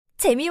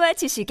재미와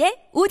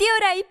지식의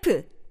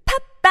오디오라이프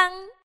팝빵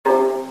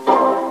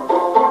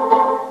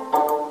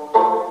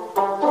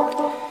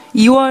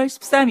 2월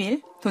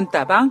 13일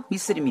돈다방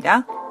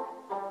미쓰리입니다.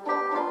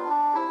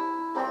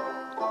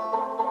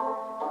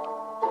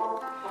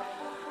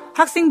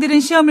 학생들은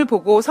시험을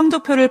보고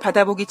성적표를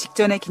받아보기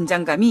직전의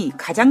긴장감이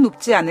가장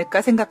높지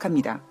않을까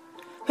생각합니다.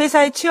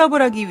 회사에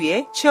취업을 하기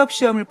위해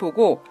취업시험을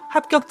보고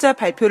합격자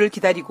발표를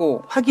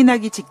기다리고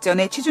확인하기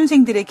직전의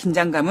취준생들의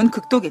긴장감은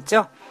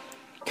극도겠죠.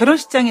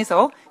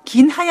 결혼식장에서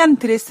긴 하얀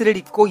드레스를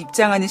입고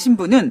입장하는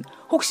신부는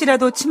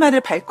혹시라도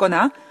치마를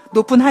밟거나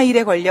높은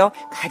하이힐에 걸려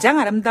가장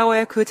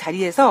아름다워야 그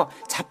자리에서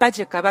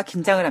자빠질까봐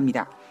긴장을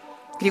합니다.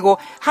 그리고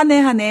한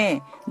해 한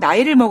해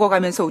나이를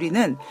먹어가면서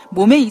우리는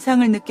몸의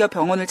이상을 느껴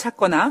병원을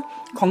찾거나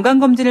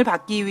건강검진을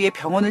받기 위해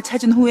병원을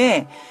찾은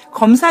후에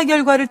검사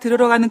결과를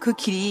들으러 가는 그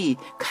길이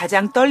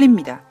가장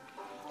떨립니다.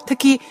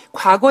 특히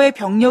과거에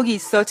병력이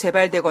있어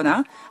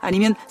재발되거나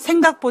아니면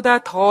생각보다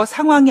더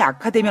상황이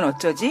악화되면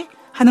어쩌지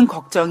하는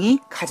걱정이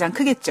가장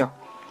크겠죠.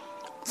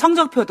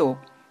 성적표도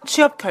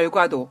취업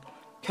결과도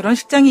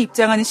결혼식장에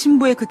입장하는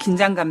신부의 그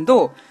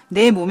긴장감도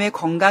내 몸의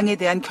건강에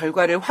대한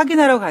결과를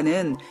확인하러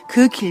가는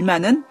그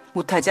길만은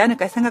못하지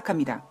않을까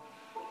생각합니다.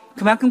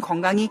 그만큼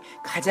건강이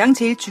가장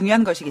제일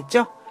중요한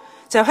것이겠죠.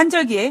 자,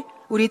 환절기에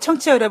우리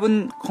청취자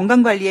여러분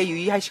건강관리에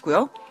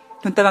유의하시고요.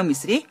 돈다방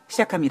미쓰리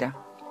시작합니다.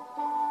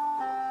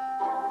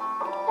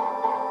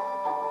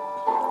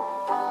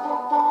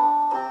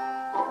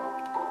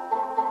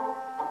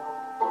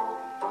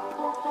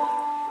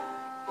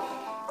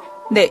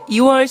 네,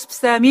 2월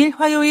 13일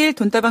화요일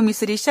돈다방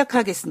미쓰리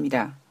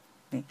시작하겠습니다.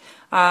 네.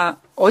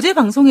 어제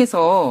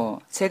방송에서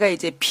제가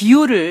이제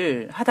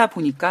비유를 하다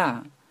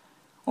보니까,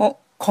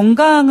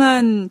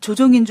 건강한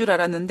조정인 줄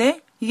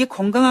알았는데, 이게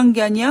건강한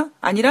게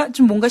아니라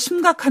좀 뭔가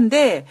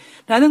심각한데,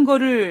 라는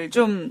거를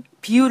좀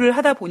비유를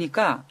하다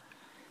보니까,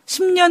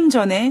 10년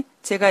전에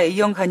제가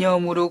A형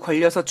간염으로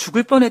걸려서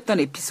죽을 뻔했던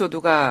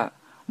에피소드가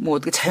뭐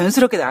어떻게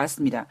자연스럽게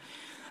나왔습니다.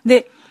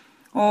 근데,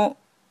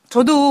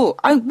 저도,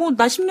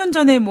 나 10년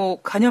전에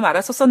간염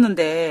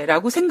알았었었는데,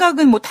 라고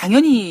생각은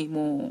당연히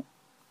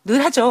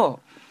늘 하죠.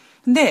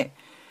 근데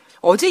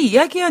어제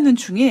이야기하는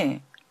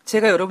중에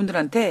제가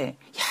여러분들한테,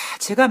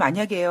 제가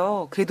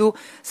만약에요, 그래도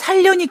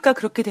살려니까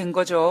그렇게 된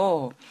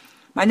거죠.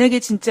 만약에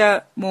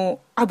진짜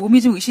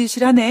몸이 좀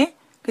으실으실하네?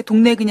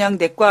 동네 그냥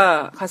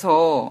내과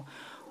가서,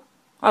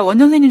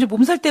 원장 선생님 저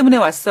몸살 때문에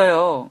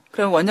왔어요.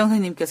 그럼 원장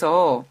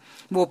선생님께서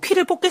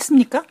피를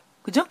뽑겠습니까?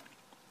 그죠?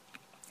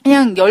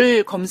 그냥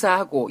열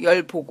검사하고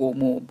열 보고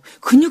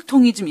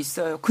근육통이 좀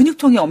있어요.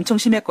 근육통이 엄청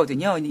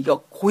심했거든요.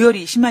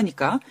 고열이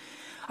심하니까.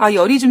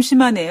 열이 좀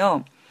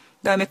심하네요.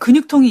 그다음에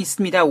근육통이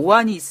있습니다.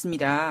 오한이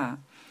있습니다.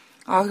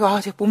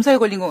 제가 몸살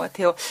걸린 것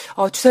같아요.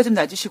 주사 좀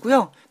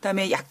놔주시고요.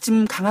 그다음에 약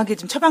좀 강하게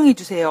좀 처방해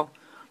주세요.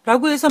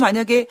 라고 해서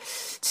만약에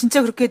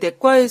진짜 그렇게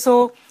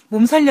내과에서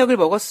몸살약을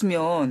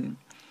먹었으면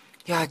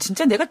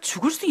진짜 내가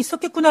죽을 수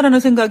있었겠구나라는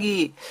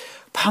생각이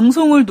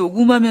방송을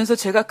녹음하면서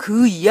제가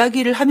그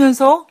이야기를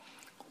하면서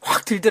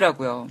확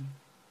들더라고요.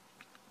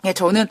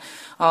 저는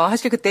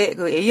사실 그때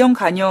그 A형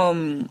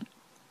간염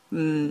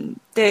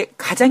때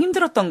가장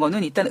힘들었던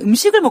거는 일단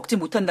음식을 먹지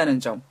못한다는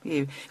점.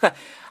 그러니까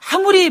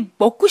아무리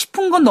먹고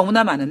싶은 건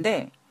너무나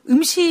많은데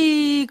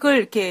음식을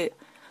이렇게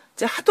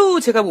하도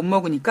제가 못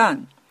먹으니까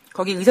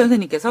거기 의사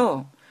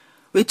선생님께서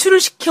외출을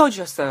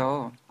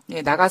시켜주셨어요.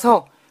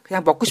 나가서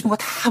그냥 먹고 싶은 거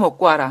다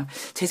먹고 와라.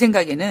 제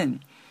생각에는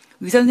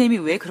의사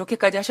선생님이 왜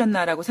그렇게까지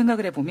하셨나라고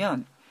생각을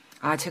해보면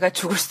제가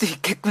죽을 수도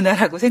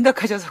있겠구나라고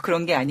생각하셔서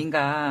그런 게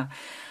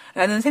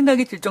아닌가라는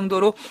생각이 들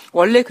정도로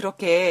원래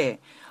그렇게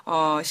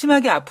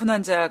심하게 아픈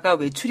환자가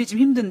외출이 좀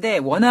힘든데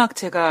워낙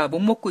제가 못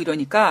먹고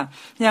이러니까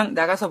그냥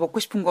나가서 먹고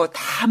싶은 거 다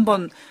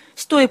한번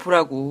시도해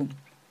보라고.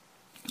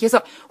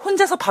 그래서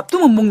혼자서 밥도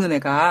못 먹는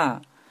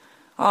애가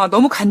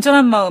너무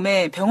간절한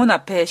마음에 병원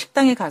앞에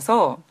식당에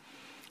가서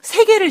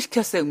 3개를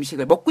시켰어요.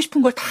 음식을. 먹고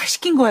싶은 걸 다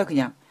시킨 거야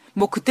그냥.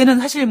 그때는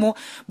사실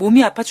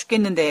몸이 아파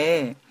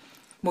죽겠는데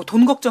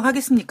돈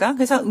걱정하겠습니까?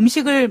 그래서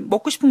음식을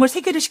먹고 싶은 걸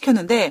 3개를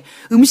시켰는데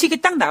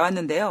음식이 딱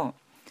나왔는데요.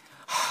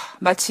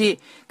 마치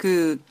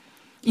그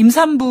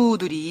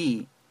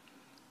임산부들이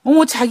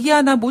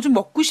자기야 나 뭐 좀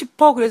먹고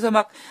싶어. 그래서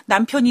막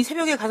남편이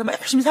새벽에 가서 막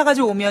열심히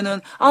사가지고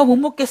오면은 못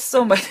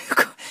먹겠어 막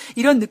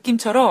이런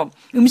느낌처럼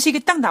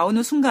음식이 딱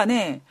나오는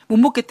순간에 못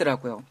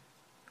먹겠더라고요.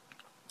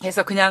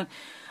 그래서 그냥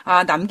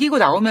남기고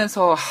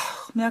나오면서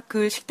그냥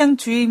그 식당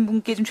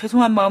주인분께 좀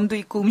죄송한 마음도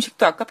있고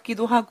음식도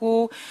아깝기도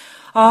하고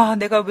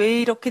내가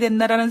왜 이렇게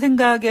됐나라는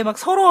생각에 막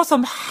서러워서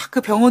막 그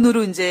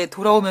병원으로 이제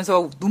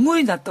돌아오면서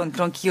눈물이 났던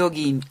그런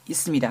기억이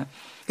있습니다.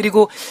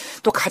 그리고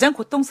또 가장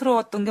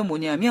고통스러웠던 게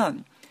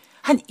뭐냐면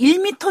한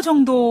 1m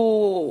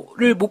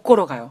정도를 못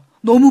걸어가요.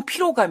 너무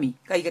피로감이.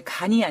 그러니까 이게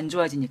간이 안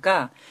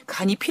좋아지니까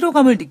간이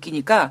피로감을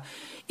느끼니까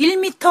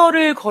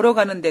 1m를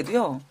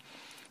걸어가는데도요.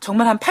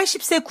 정말 한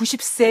 80세,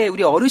 90세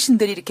우리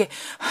어르신들이 이렇게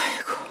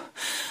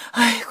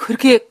아이고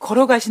이렇게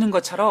걸어가시는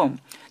것처럼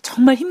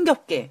정말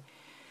힘겹게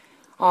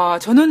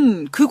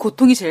저는 그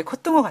고통이 제일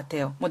컸던 것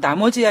같아요. 뭐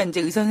나머지야 이제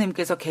의사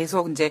선생님께서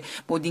계속 이제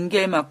뭐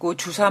닌겔 맞고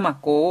주사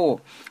맞고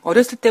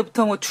어렸을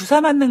때부터 뭐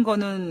주사 맞는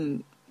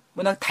거는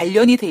워낙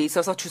단련이 돼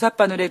있어서 주사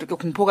바늘에 이렇게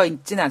공포가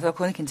있지는 않아서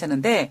그건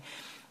괜찮은데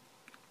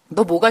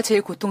너 뭐가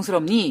제일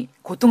고통스러웠니?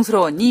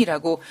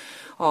 라고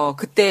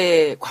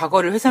그때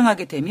과거를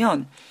회상하게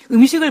되면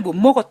음식을 못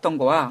먹었던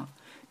거와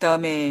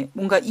그다음에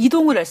뭔가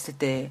이동을 했을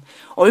때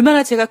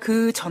얼마나 제가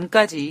그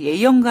전까지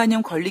A형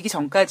간염 걸리기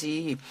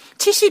전까지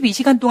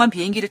 72시간 동안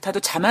비행기를 타도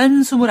잠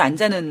한숨을 안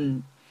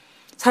자는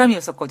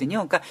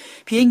사람이었었거든요. 그러니까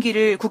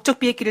국적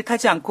비행기를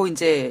타지 않고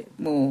이제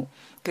뭐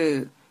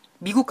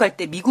미국 갈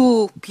때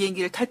미국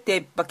비행기를 탈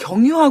때 막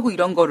경유하고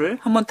이런 거를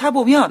한번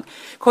타보면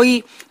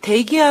거의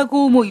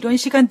대기하고 뭐 이런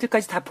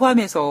시간들까지 다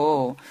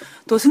포함해서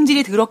또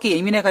승질이 더럽게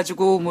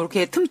예민해가지고 뭐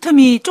이렇게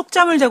틈틈이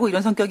쪽잠을 자고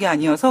이런 성격이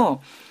아니어서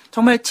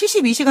정말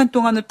 72시간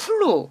동안을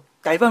풀로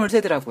날밤을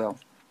새더라고요.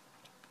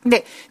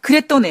 근데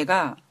그랬던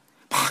애가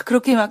막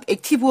그렇게 막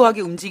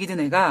액티브하게 움직이던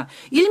애가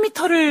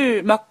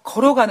 1m를 막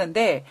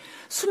걸어가는데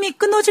숨이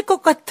끊어질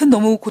것 같은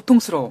너무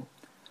고통스러워.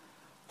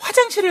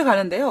 화장실을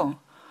가는데요.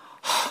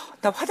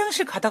 나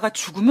화장실 가다가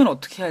죽으면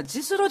어떻게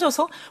하지?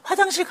 쓰러져서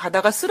화장실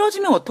가다가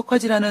쓰러지면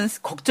어떡하지라는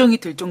걱정이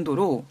들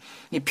정도로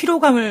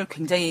피로감을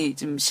굉장히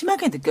좀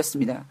심하게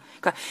느꼈습니다.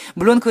 그러니까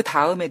물론 그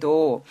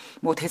다음에도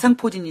뭐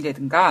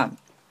대상포진이라든가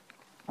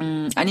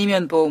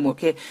아니면 뭐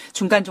이렇게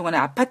중간중간에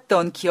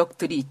아팠던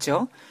기억들이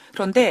있죠.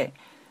 그런데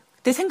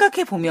그때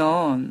생각해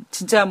보면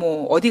진짜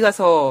뭐 어디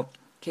가서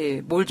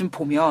이렇게 뭘 좀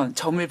보면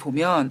점을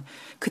보면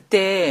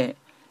그때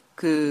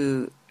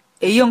그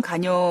A형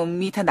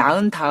간염이 다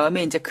나은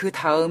다음에 이제 그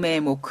다음에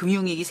뭐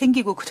금융위기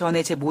생기고 그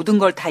전에 제 모든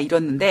걸 다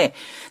잃었는데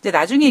이제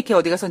나중에 이렇게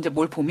어디 가서 이제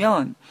뭘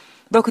보면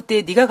너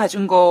그때 네가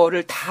가진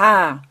거를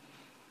다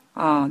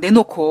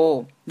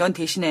내놓고 넌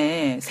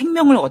대신에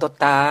생명을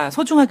얻었다.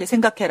 소중하게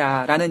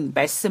생각해라. 라는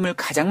말씀을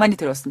가장 많이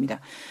들었습니다.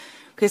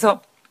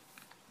 그래서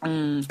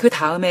그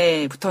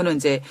다음에부터는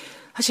이제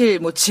사실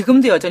뭐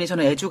지금도 여전히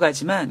저는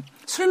애주가지만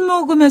술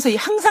먹으면서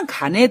항상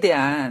간에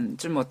대한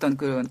좀 어떤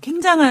그런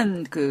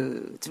굉장한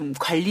그 좀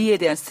관리에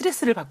대한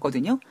스트레스를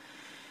받거든요.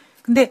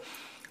 근데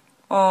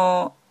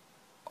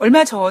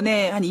얼마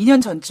전에 한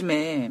 2년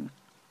전쯤에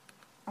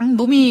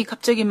몸이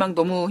갑자기 막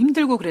너무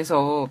힘들고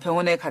그래서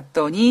병원에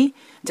갔더니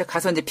이제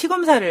가서 이제 피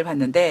검사를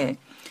받는데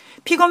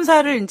피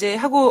검사를 이제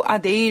하고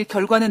내일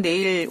결과는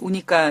내일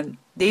오니까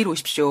내일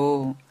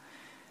오십시오.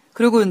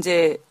 그리고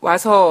이제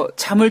와서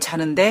잠을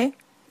자는데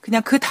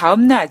그냥 그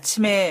다음날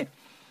아침에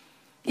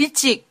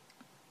일찍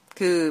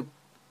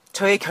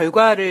저의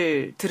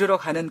결과를 들으러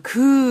가는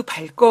그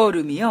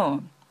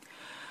발걸음이요.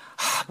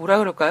 뭐라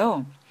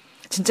그럴까요?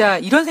 진짜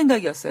이런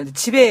생각이었어요.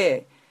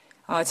 집에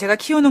제가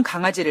키우는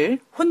강아지를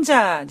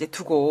혼자 이제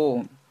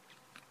두고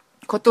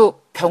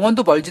그것도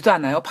병원도 멀지도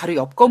않아요. 바로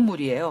옆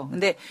건물이에요.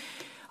 근데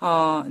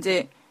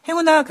이제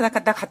행운아 나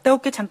갔다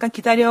올게 잠깐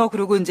기다려.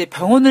 그리고 이제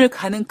병원을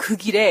가는 그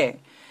길에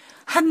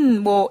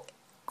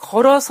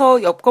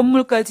걸어서 옆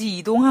건물까지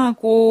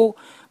이동하고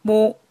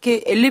뭐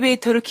이렇게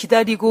엘리베이터를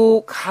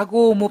기다리고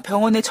가고 뭐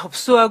병원에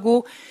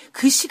접수하고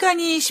그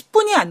시간이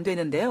 10분이 안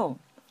되는데요.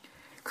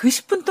 그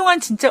 10분 동안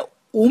진짜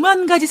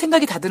 5만 가지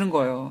생각이 다 드는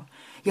거예요.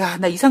 야,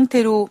 나 이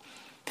상태로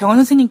병원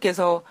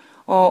선생님께서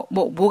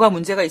뭐가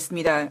문제가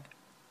있습니다.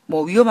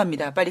 뭐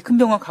위험합니다. 빨리 큰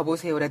병원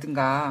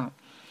가보세요라든가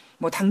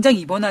뭐 당장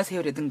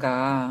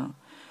입원하세요라든가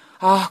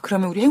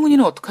그러면 우리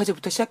행운이는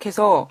어떡하지부터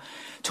시작해서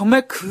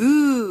정말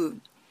그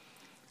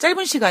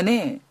짧은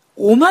시간에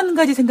 5만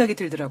가지 생각이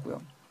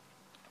들더라고요.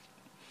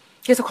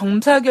 그래서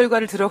검사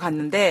결과를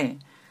들어갔는데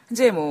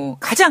이제 뭐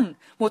가장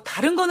뭐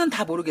다른 거는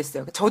다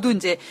모르겠어요. 저도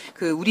이제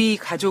우리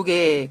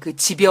가족의 그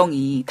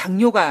지병이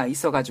당뇨가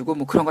있어가지고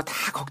뭐 그런 거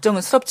다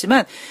걱정은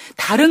스럽지만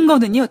다른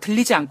거는요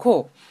들리지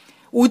않고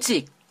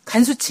오직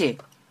간수치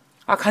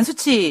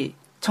간수치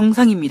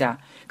정상입니다.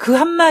 그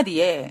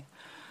한마디에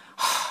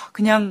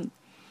그냥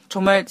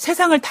정말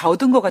세상을 다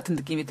얻은 것 같은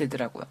느낌이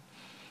들더라고요.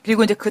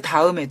 그리고 이제 그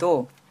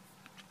다음에도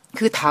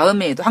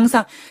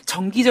항상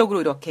정기적으로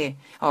이렇게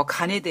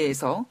간에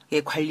대해서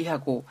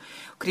관리하고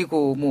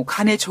그리고 뭐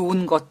간에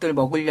좋은 것들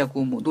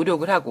먹으려고 뭐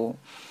노력을 하고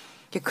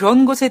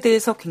그런 것에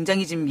대해서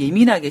굉장히 좀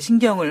예민하게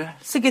신경을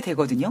쓰게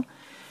되거든요.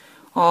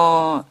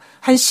 한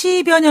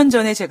 10여 년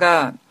전에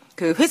제가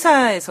그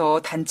회사에서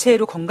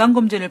단체로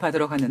건강검진을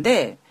받으러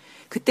갔는데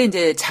그때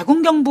이제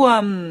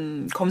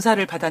자궁경부암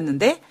검사를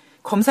받았는데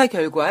검사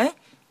결과에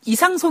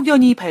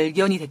이상소견이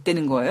발견이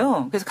됐다는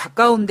거예요. 그래서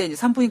가까운데 이제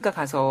산부인과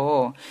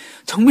가서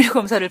정밀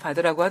검사를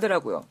받으라고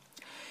하더라고요.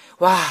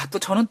 와, 또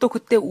저는 또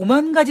그때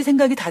 5만 가지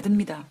생각이 다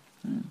듭니다.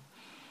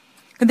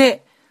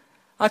 근데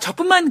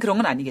저뿐만 그런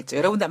건 아니겠죠.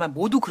 여러분들 아마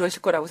모두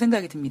그러실 거라고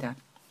생각이 듭니다.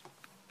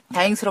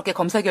 다행스럽게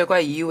검사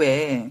결과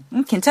이후에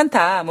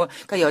괜찮다.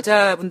 그러니까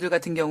여자분들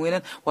같은 경우에는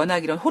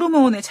워낙 이런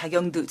호르몬의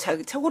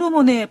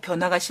호르몬의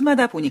변화가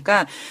심하다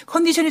보니까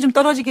컨디션이 좀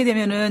떨어지게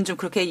되면은 좀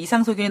그렇게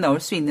이상소견이 나올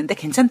수 있는데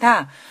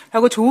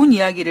괜찮다라고 좋은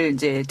이야기를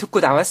이제 듣고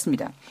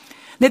나왔습니다.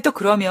 근데 또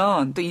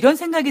그러면 또 이런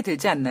생각이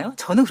들지 않나요?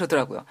 저는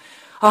그러더라고요.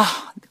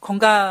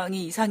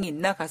 건강이 이상이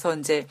있나 가서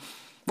이제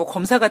뭐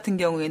검사 같은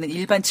경우에는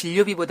일반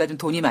진료비보다 좀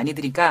돈이 많이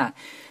드니까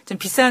좀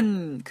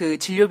비싼 그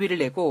진료비를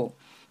내고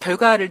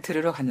결과를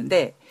들으러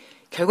갔는데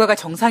결과가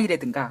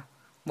정상이라든가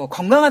뭐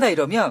건강하다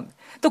이러면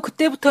또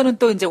그때부터는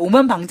또 이제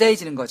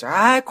오만방자해지는 거죠.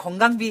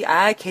 건강비,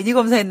 괜히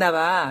검사했나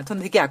봐. 돈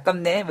되게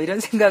아깝네. 뭐 이런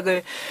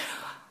생각을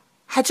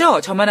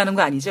하죠. 저만 하는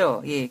거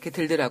아니죠. 예, 그게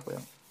들더라고요.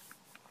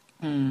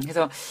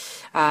 그래서,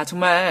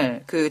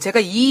 정말, 제가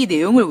이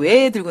내용을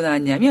왜 들고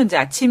나왔냐면, 이제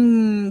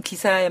아침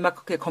기사에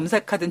막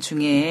검색하던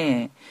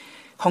중에,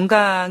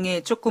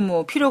 건강에 조금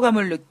뭐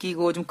피로감을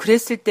느끼고 좀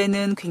그랬을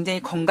때는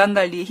굉장히 건강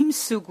관리에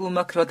힘쓰고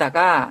막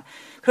그러다가,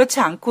 그렇지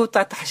않고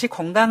또 다시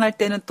건강할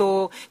때는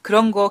또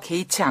그런 거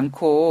개의치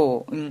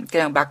않고,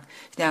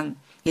 그냥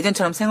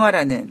예전처럼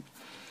생활하는.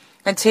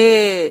 그러니까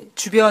제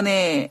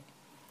주변에,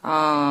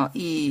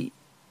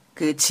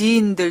 그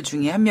지인들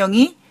중에 한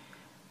명이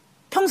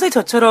평소에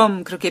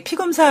저처럼 그렇게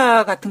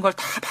피검사 같은 걸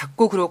다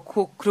받고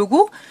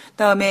그러고,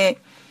 그다음에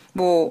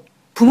뭐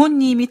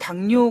부모님이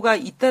당뇨가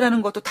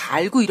있다라는 것도 다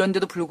알고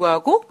이런데도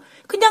불구하고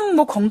그냥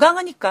뭐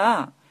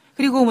건강하니까,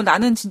 그리고 뭐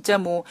나는 진짜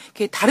뭐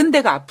이렇게 다른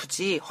데가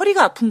아프지,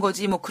 허리가 아픈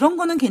거지, 뭐 그런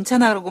거는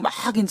괜찮아 그러고 막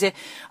이제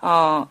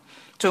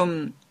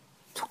좀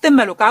속된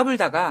말로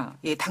까불다가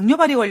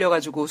당뇨발이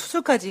걸려가지고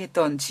수술까지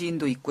했던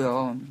지인도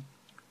있고요.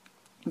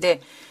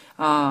 근데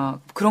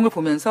그런 걸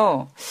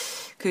보면서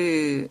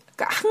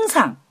그러니까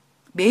항상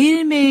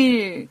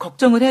매일매일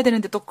걱정을 해야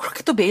되는데 또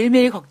그렇게 또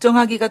매일매일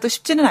걱정하기가 또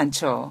쉽지는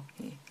않죠.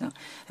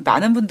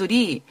 많은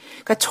분들이,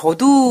 그러니까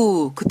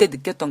저도 그때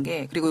느꼈던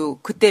게, 그리고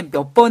그때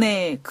몇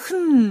번의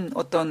큰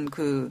어떤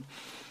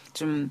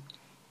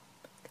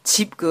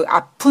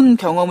아픈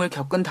경험을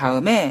겪은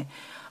다음에,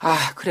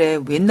 그래,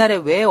 옛날에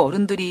왜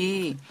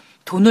어른들이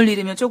돈을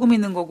잃으면 조금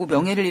잃는 거고,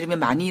 명예를 잃으면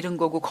많이 잃은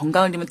거고,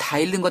 건강을 잃으면 다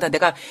잃는 거다.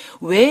 내가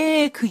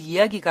왜 그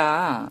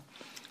이야기가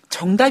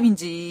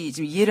정답인지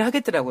좀 이해를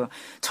하겠더라고요.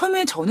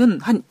 처음에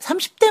저는 한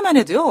 30대만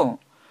해도요,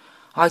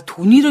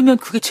 돈 잃으면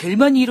그게 제일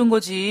많이 잃은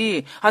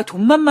거지.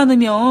 돈만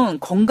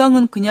많으면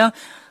건강은 그냥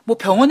뭐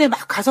병원에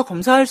막 가서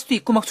검사할 수도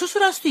있고 막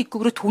수술할 수도 있고,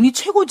 그래 돈이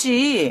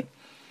최고지.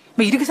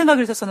 막 이렇게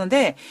생각을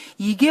했었는데,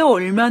 이게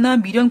얼마나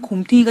미련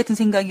곰탱이 같은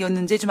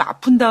생각이었는지 좀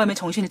아픈 다음에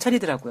정신을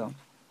차리더라고요.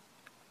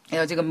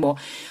 지금 뭐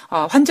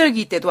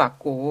환절기 때도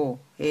왔고,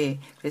 예.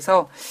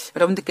 그래서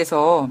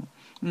여러분들께서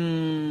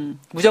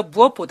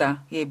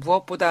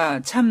무엇보다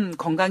참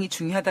건강이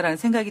중요하다라는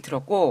생각이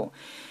들었고,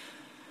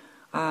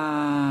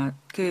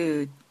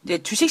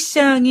 이제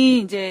주식시장이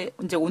이제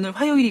오늘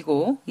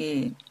화요일이고,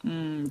 예,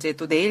 이제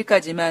또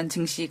내일까지만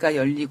증시가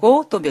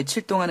열리고, 또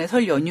며칠 동안의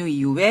설 연휴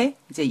이후에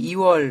이제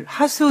 2월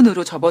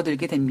하순으로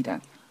접어들게 됩니다.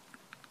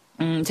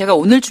 제가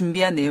오늘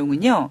준비한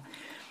내용은요,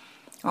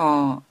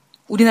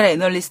 우리나라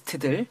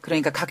애널리스트들,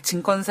 그러니까 각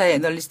증권사의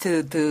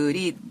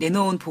애널리스트들이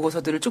내놓은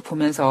보고서들을 쭉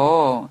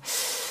보면서,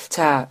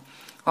 자,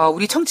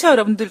 우리 청취자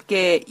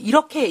여러분들께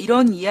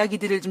이런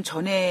이야기들을 좀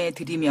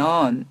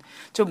전해드리면,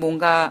 좀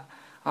뭔가,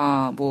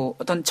 뭐,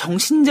 어떤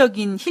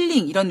정신적인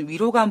힐링, 이런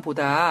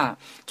위로감보다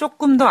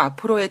조금 더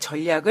앞으로의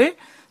전략을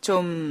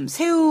좀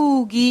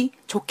세우기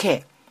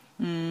좋게,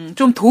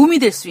 좀 도움이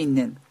될 수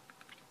있는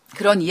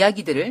그런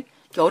이야기들을,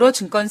 여러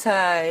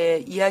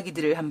증권사의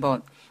이야기들을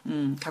한번,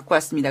 갖고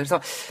왔습니다.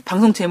 그래서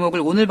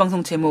오늘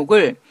방송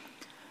제목을,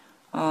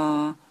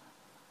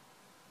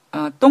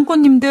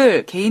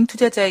 똥꼬님들 개인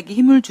투자자에게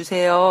힘을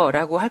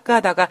주세요라고 할까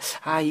하다가,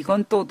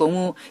 이건 또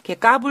너무 이렇게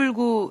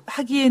까불고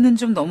하기에는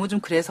좀 너무 좀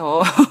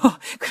그래서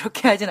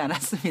그렇게 하진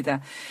않았습니다.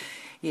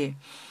 예.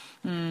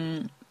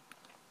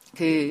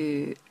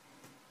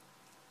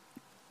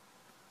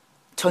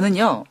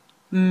 저는요,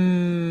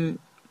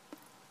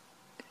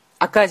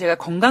 아까 제가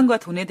건강과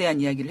돈에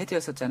대한 이야기를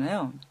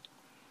해드렸었잖아요.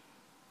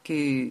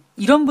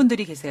 이런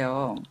분들이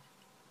계세요.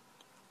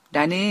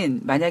 나는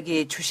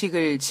만약에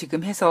주식을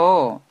지금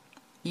해서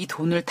이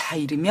돈을 다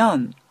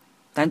잃으면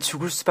난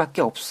죽을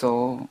수밖에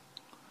없어.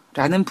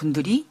 라는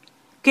분들이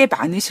꽤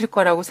많으실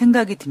거라고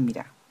생각이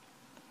듭니다.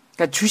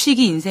 그러니까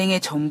주식이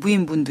인생의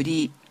전부인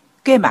분들이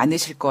꽤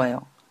많으실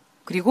거예요.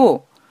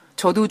 그리고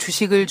저도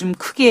주식을 좀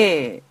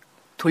크게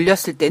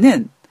돌렸을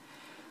때는,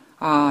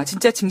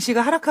 진짜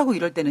증시가 하락하고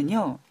이럴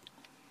때는요,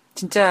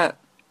 진짜,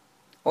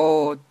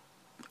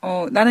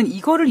 나는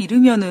이거를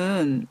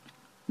잃으면은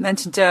난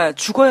진짜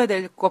죽어야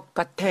될 것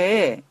같아.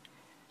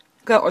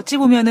 그러니까 어찌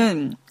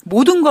보면은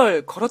모든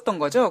걸 걸었던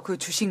거죠. 그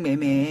주식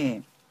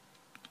매매에.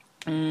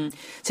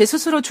 제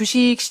스스로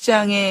주식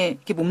시장에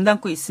이렇게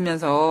몸담고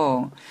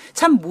있으면서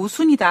참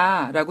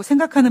모순이다라고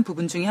생각하는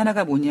부분 중에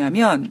하나가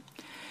뭐냐면,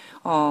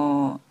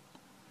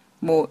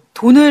 뭐,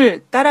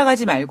 돈을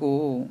따라가지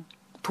말고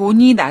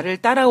돈이 나를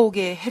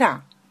따라오게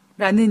해라.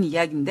 라는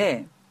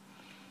이야기인데,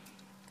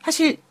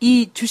 사실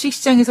이 주식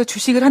시장에서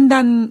주식을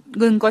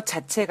한다는 것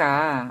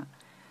자체가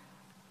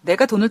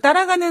내가 돈을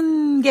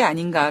따라가는 게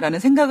아닌가라는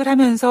생각을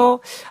하면서,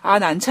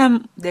 난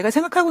참 내가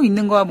생각하고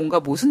있는 거와 뭔가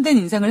모순된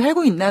인생을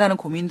살고 있나라는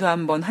고민도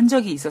한번 한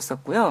적이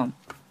있었었고요.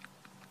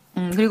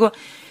 그리고,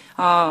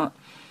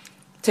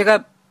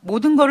 제가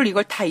모든 거를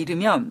이걸 다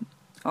잃으면,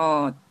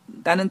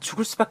 나는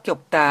죽을 수밖에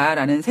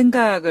없다라는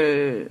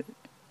생각을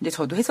이제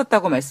저도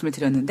했었다고 말씀을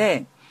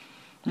드렸는데,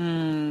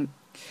 지금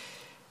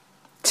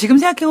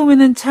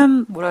생각해보면은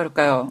참, 뭐라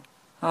그럴까요.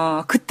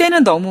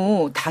 그때는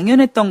너무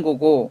당연했던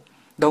거고,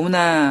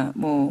 너무나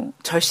뭐,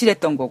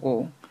 절실했던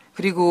거고,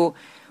 그리고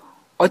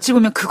어찌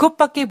보면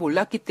그것밖에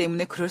몰랐기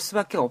때문에 그럴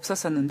수밖에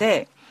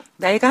없었었는데,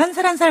 나이가 한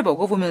살 한 살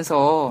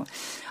먹어보면서,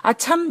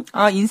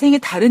 인생에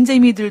다른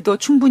재미들도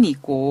충분히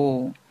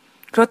있고,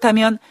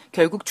 그렇다면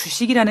결국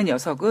주식이라는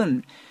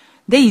녀석은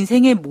내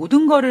인생의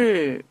모든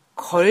거를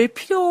걸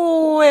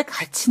필요의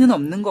가치는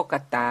없는 것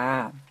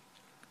같다.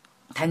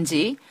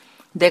 단지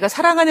내가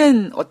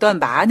사랑하는 어떤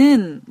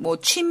많은 뭐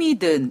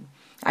취미든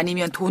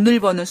아니면 돈을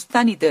버는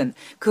수단이든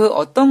그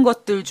어떤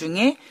것들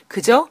중에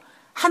그저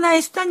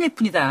하나의 수단일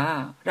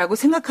뿐이다 라고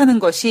생각하는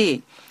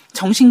것이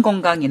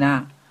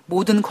정신건강이나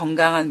모든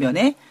건강한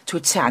면에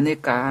좋지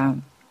않을까.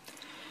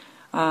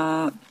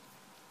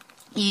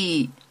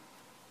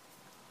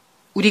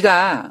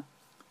 우리가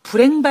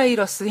불행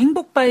바이러스,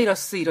 행복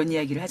바이러스 이런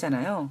이야기를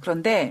하잖아요.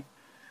 그런데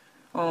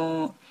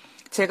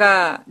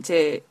제가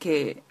이제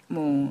이렇게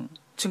뭐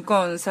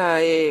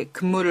증권사에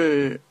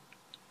근무를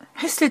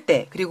했을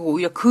때, 그리고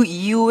오히려 그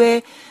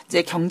이후에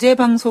이제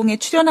경제방송에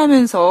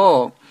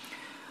출연하면서,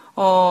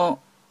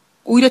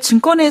 오히려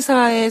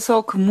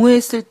증권회사에서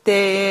근무했을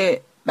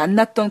때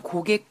만났던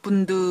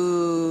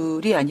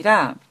고객분들이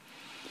아니라,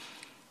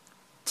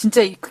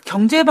 진짜 그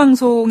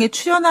경제방송에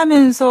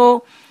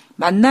출연하면서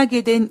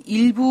만나게 된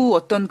일부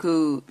어떤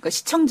그러니까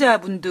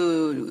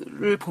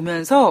시청자분들을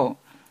보면서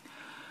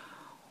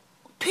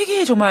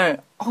되게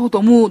정말,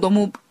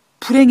 너무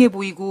불행해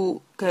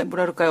보이고, 뭐라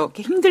그럴까요?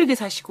 이렇게 힘들게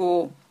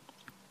사시고,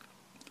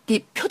 이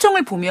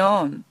표정을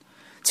보면,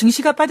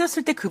 증시가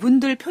빠졌을 때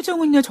그분들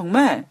표정은요,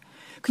 정말,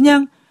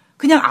 그냥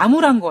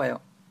암울한 거예요.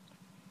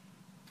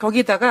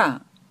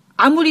 거기에다가,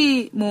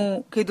 아무리,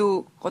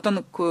 그래도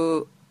어떤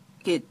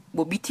이게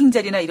미팅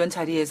자리나 이런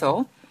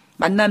자리에서,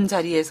 만남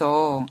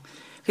자리에서,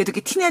 그래도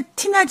이렇게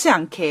티나지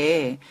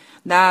않게,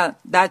 나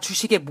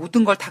주식에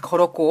모든 걸 다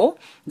걸었고,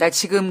 나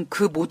지금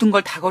그 모든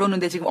걸 다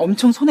걸었는데 지금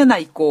엄청 손해나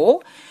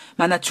있고,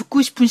 나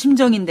죽고 싶은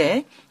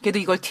심정인데, 그래도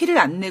이걸 티를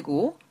안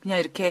내고,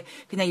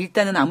 그냥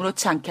일단은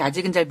아무렇지 않게,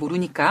 아직은 잘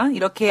모르니까,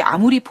 이렇게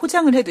아무리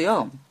포장을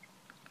해도요,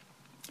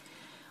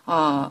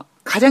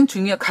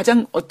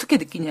 가장 어떻게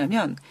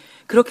느끼냐면,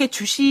 그렇게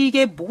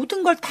주식에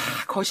모든 걸 다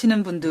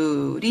거시는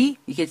분들이,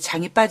 이게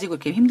장이 빠지고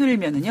이렇게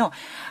힘들면은요,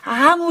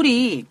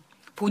 아무리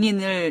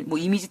본인을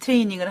이미지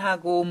트레이닝을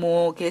하고,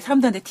 이렇게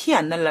사람들한테 티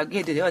안 날라고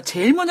해도요,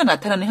 제일 먼저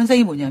나타나는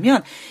현상이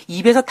뭐냐면,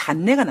 입에서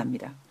단내가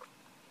납니다.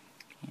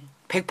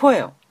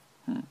 100%예요.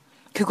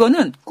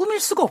 그거는 꾸밀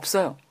수가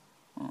없어요.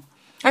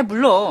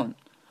 물론,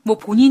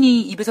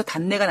 본인이 입에서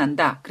단내가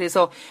난다.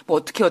 그래서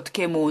어떻게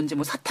이제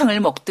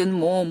사탕을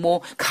먹든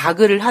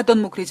가글을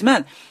하든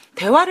그러지만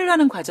대화를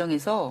하는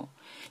과정에서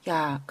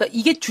그러니까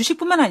이게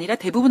주식뿐만 아니라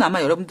대부분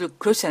아마 여러분들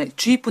그러시잖아요.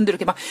 주위 분들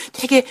이렇게 막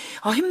되게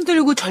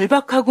힘들고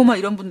절박하고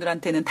이런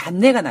분들한테는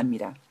단내가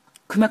납니다.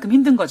 그만큼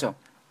힘든 거죠.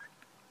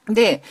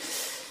 근데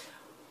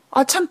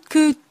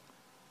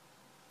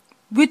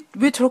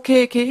왜 저렇게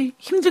이렇게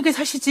힘들게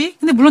사시지?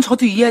 근데 물론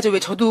저도 이해하죠. 왜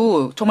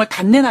저도 정말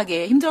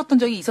단내나게 힘들었던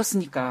적이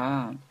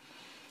있었으니까.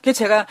 그래서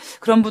제가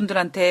그런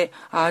분들한테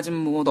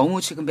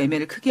너무 지금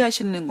매매를 크게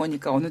하시는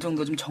거니까 어느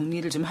정도 좀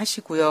정리를 좀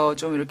하시고요.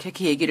 좀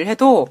이렇게 얘기를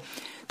해도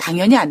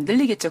당연히 안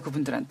들리겠죠.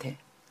 그분들한테.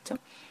 그죠?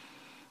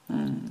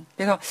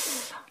 그래서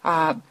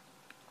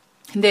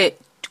근데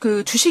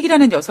그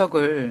주식이라는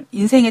녀석을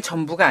인생의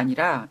전부가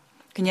아니라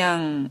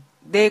그냥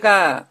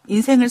내가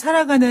인생을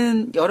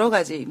살아가는 여러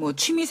가지,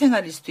 취미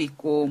생활일 수도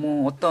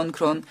있고, 어떤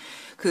그런,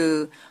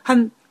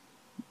 한,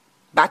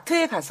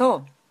 마트에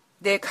가서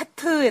내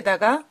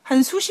카트에다가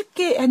한 수십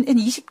개, 한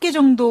 20개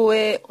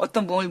정도의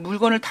어떤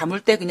물건을 담을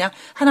때 그냥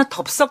하나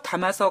덥석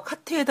담아서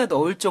카트에다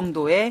넣을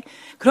정도의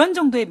그런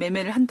정도의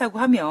매매를 한다고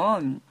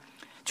하면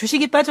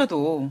주식이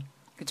빠져도,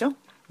 그죠?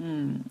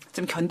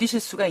 좀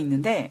견디실 수가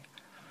있는데,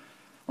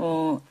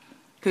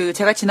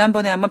 제가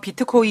지난번에 한번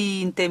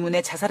비트코인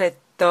때문에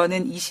자살했던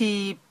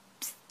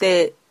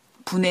 20대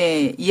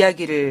분의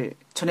이야기를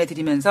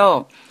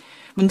전해드리면서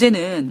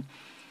문제는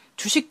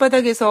주식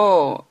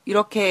바닥에서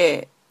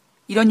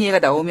이런 얘기가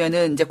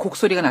나오면은 이제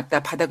곡소리가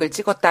났다, 바닥을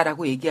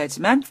찍었다라고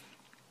얘기하지만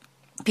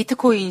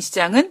비트코인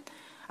시장은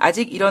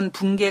아직 이런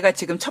붕괴가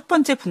지금 첫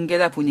번째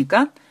붕괴다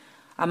보니까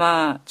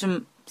아마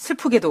좀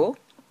슬프게도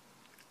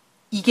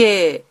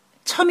이게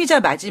처음이자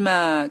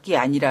마지막이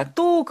아니라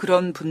또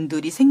그런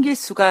분들이 생길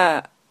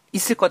수가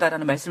있을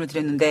거다라는 말씀을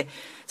드렸는데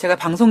제가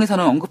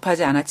방송에서는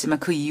언급하지 않았지만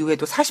그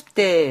이후에도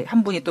 40대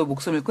한 분이 또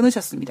목숨을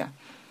끊으셨습니다.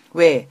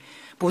 왜?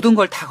 모든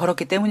걸 다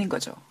걸었기 때문인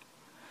거죠.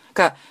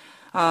 그러니까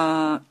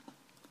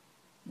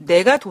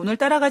내가 돈을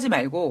따라가지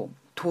말고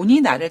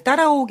돈이 나를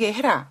따라오게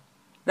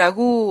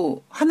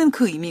해라라고 하는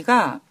그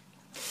의미가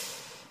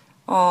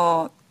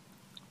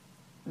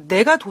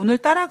내가 돈을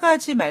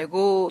따라가지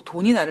말고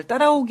돈이 나를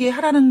따라오게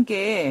하라는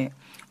게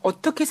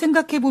어떻게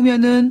생각해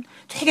보면은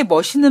되게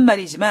멋있는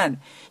말이지만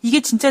이게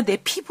진짜 내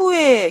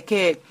피부에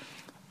이렇게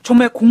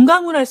정말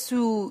공감을 할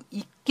수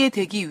있게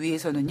되기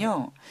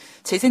위해서는요.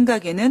 제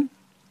생각에는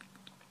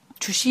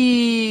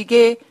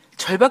주식에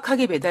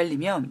절박하게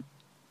매달리면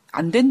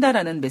안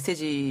된다라는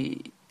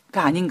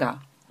메시지가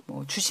아닌가.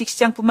 뭐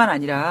주식시장뿐만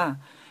아니라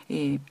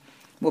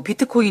뭐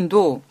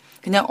비트코인도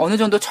그냥 어느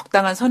정도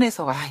적당한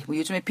선에서 뭐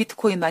요즘에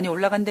비트코인 많이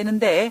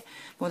올라간다는데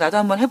뭐 나도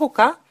한번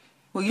해볼까?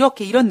 뭐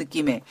이런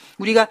느낌의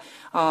우리가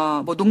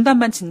뭐 농담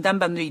반 진담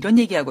반으로 이런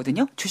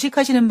얘기하거든요.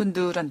 주식하시는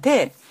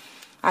분들한테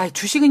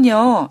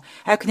주식은요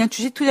그냥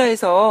주식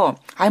투자해서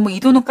뭐 이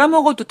돈은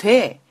까먹어도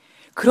돼.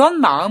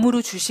 그런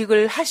마음으로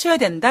주식을 하셔야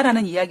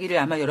된다라는 이야기를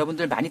아마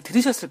여러분들 많이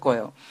들으셨을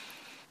거예요.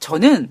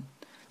 저는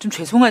좀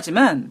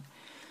죄송하지만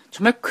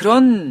정말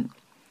그런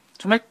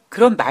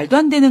말도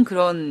안 되는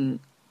그런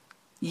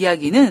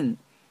이야기는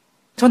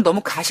전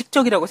너무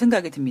가식적이라고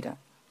생각이 듭니다.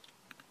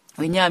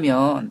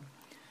 왜냐하면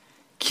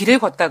길을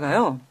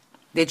걷다가요,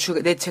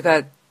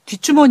 제가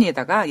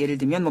뒷주머니에다가 예를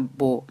들면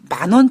뭐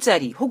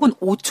 10,000원짜리 혹은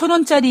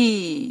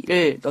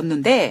 5,000원짜리를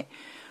넣는데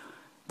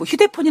뭐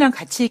휴대폰이랑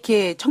같이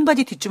이렇게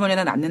청바지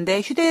뒷주머니에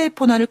놨는데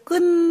휴대폰을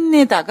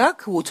꺼내다가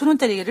그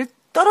 5,000원짜리를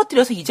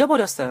떨어뜨려서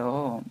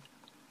잊어버렸어요.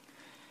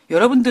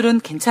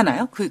 여러분들은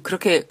괜찮아요?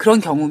 그런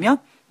경우면?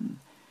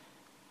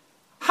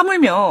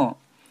 하물며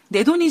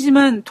내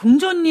돈이지만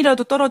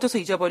동전이라도 떨어져서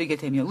잊어버리게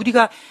되면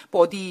우리가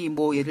뭐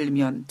예를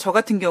들면 저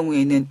같은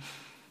경우에는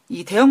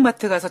이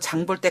대형마트 가서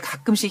장 볼 때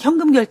가끔씩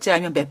현금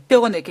결제하면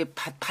몇백 원 이렇게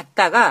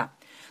받다가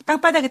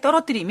땅바닥에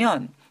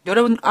떨어뜨리면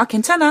여러분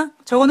괜찮아.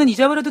 저거는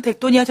잊어버려도 될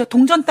돈이야. 저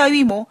동전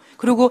따위 뭐.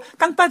 그리고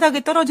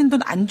땅바닥에 떨어진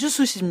돈 안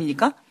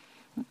주수십니까?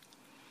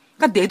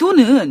 그러니까 내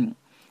돈은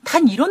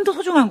단 1원도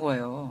소중한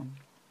거예요.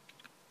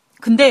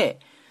 근데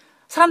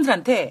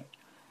사람들한테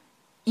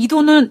이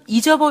돈은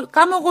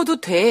까먹어도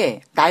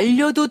돼.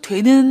 날려도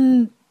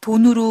되는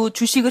돈으로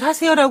주식을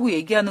하세요라고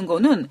얘기하는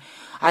거는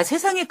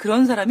세상에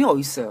그런 사람이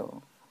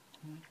어딨어요.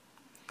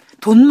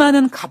 돈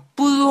많은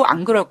갑부도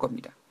안 그럴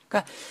겁니다.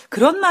 그러니까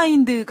그런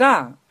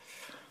마인드가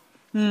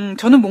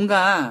저는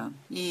뭔가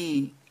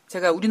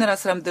제가 우리나라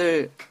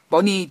사람들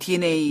머니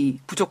DNA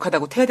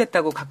부족하다고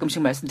퇴화됐다고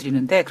가끔씩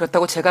말씀드리는데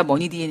그렇다고 제가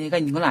머니 DNA가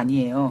있는 건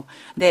아니에요.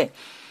 근데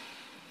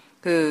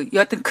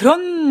여하튼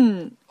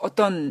그런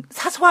어떤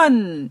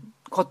사소한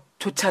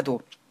것조차도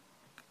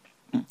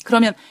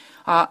그러면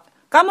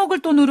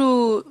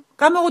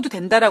까먹어도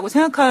된다라고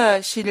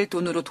생각하실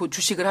돈으로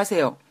주식을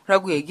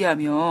하세요라고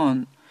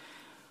얘기하면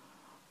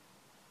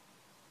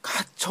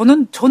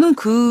저는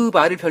그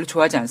말을 별로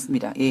좋아하지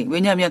않습니다. 예,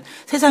 왜냐하면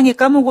세상에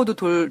까먹어도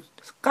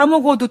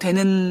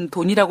되는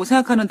돈이라고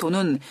생각하는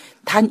돈은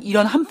단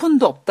이런 한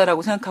푼도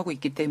없다라고 생각하고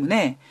있기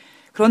때문에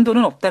그런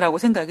돈은 없다라고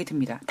생각이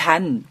듭니다.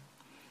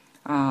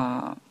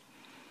 그러니까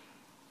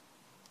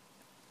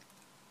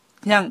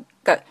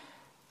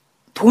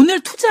돈을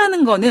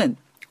투자하는 거는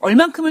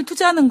얼만큼을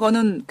투자하는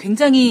거는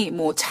굉장히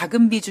뭐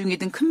작은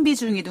비중이든 큰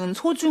비중이든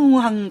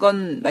소중한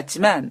건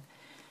맞지만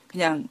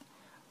그냥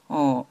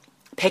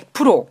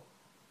 100%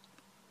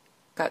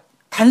 그러니까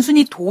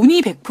단순히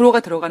돈이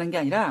 100%가 들어가는 게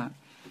아니라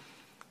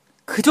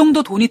그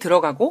정도 돈이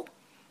들어가고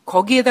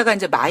거기에다가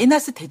이제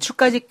마이너스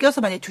대출까지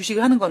껴서 만약에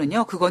주식을 하는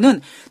거는요.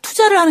 그거는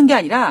투자를 하는 게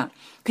아니라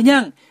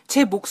그냥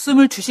제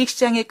목숨을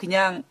주식시장에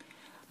그냥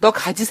너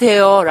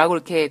가지세요라고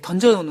이렇게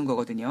던져놓는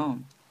거거든요.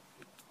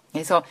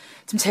 그래서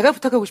지금 제가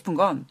부탁하고 싶은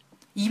건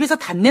입에서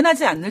단내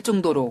나지 않을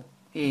정도로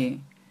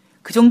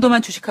그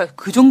정도로만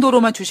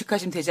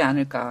주식하시면 되지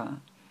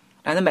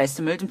않을까라는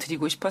말씀을 좀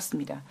드리고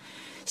싶었습니다.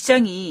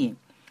 시장이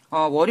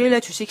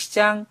월요일날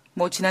주식시장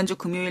지난주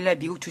금요일날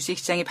미국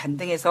주식시장이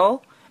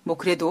반등해서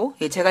그래도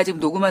제가 지금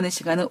녹음하는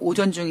시간은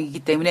오전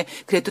중이기 때문에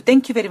그래도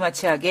땡큐 베리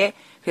마치하게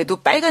그래도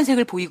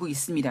빨간색을 보이고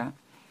있습니다.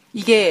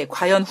 이게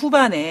과연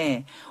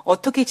후반에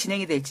어떻게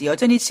진행이 될지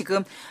여전히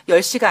지금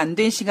 10시가 안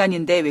된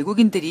시간인데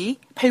외국인들이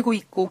팔고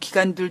있고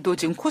기관들도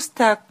지금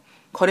코스닥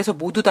거래소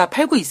모두 다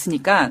팔고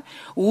있으니까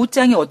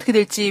오후장이 어떻게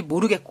될지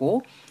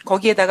모르겠고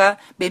거기에다가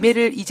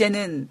매매를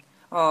이제는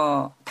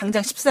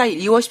당장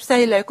 2월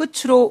 14일 날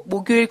끝으로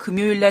목요일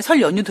금요일 날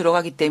설 연휴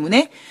들어가기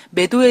때문에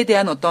매도에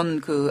대한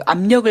어떤 그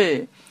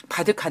압력을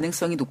받을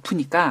가능성이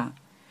높으니까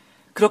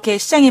그렇게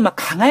시장이 막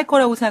강할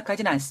거라고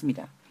생각하지는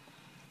않습니다.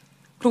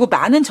 그리고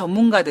많은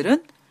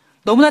전문가들은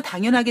너무나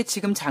당연하게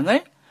지금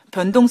장을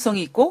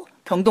변동성이 있고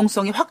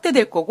변동성이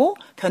확대될 거고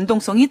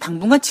변동성이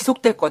당분간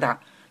지속될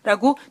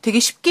거다라고 되게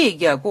쉽게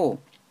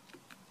얘기하고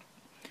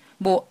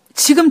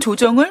지금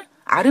조정을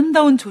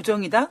아름다운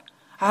조정이다.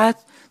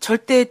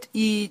 절대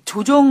이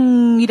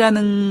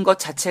조정이라는 것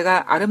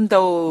자체가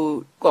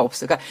아름다울 거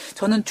없어요. 그러니까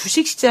저는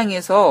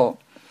주식시장에서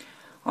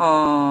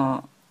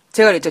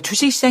제가 그랬죠.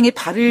 주식시장에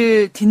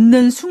발을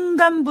딛는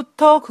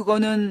순간부터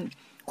그거는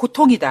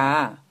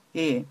고통이다.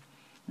 예.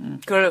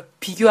 그걸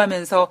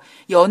비교하면서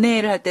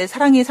연애를 할 때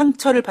사랑의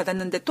상처를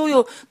받았는데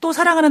또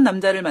사랑하는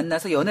남자를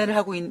만나서 연애를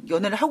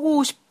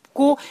하고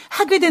싶고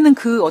하게 되는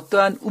그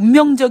어떠한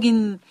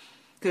운명적인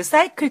그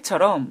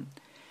사이클처럼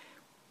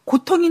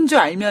고통인 줄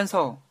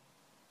알면서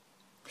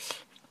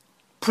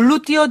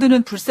불로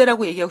뛰어드는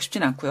불새라고 얘기하고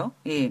싶진 않고요.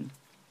 예.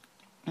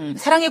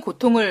 사랑의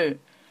고통을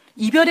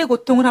이별의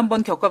고통을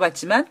한번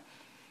겪어봤지만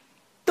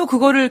또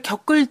그거를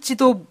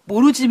겪을지도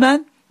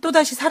모르지만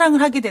또다시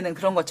사랑을 하게 되는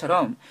그런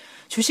것처럼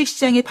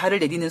주식시장에 발을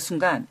내디는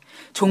순간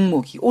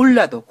종목이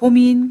올라도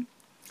고민,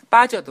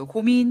 빠져도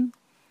고민,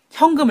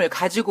 현금을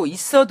가지고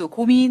있어도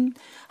고민,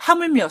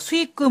 하물며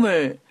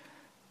수익금을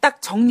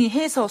딱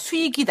정리해서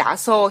수익이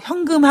나서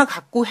현금화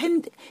갖고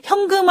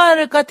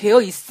현금화가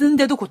되어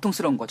있는데도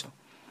고통스러운 거죠.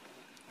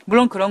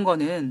 물론 그런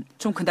거는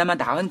좀 그나마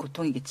나은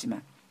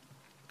고통이겠지만.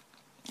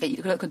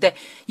 근데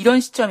이런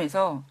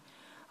시점에서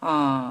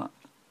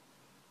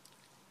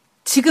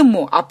지금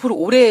뭐 앞으로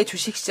올해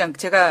주식시장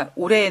제가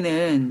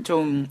올해는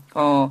좀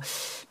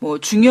뭐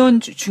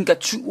중요한 그러니까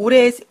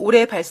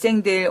올해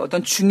발생될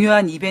어떤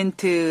중요한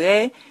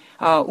이벤트에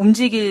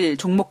움직일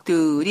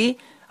종목들이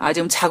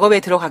지금 작업에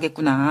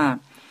들어가겠구나.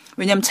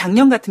 왜냐하면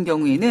작년 같은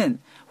경우에는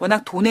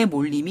워낙 돈의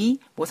몰림이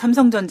뭐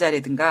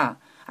삼성전자라든가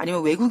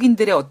아니면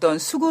외국인들의 어떤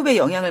수급의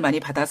영향을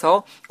많이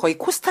받아서 거의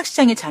코스닥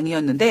시장의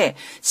장이었는데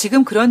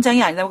지금 그런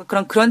장이 아니라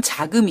그런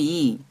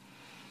자금이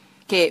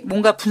이렇게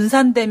뭔가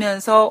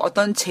분산되면서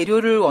어떤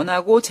재료를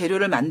원하고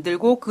재료를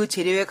만들고 그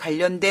재료에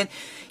관련된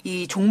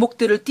이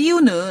종목들을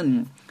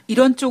띄우는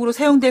이런 쪽으로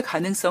사용될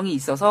가능성이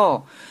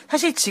있어서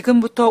사실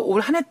지금부터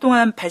올 한 해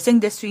동안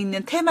발생될 수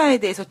있는 테마에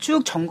대해서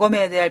쭉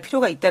점검해야 될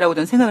필요가 있다라고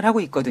저는 생각을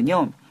하고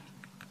있거든요.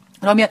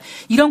 그러면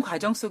이런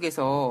과정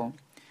속에서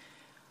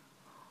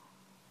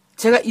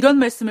제가 이런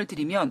말씀을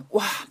드리면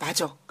와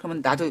맞아.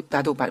 그러면 나도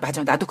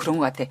맞아. 나도 그런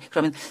것 같아.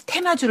 그러면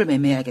테마주를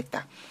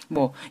매매해야겠다.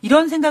 뭐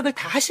이런 생각을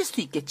다 하실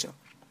수도 있겠죠.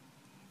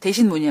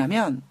 대신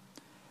뭐냐면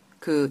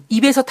그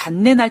입에서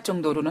단내 날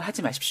정도로는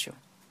하지 마십시오.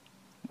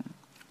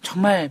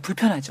 정말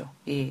불편하죠.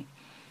 예.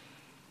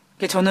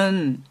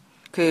 저는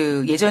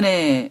그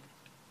예전에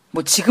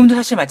뭐 지금도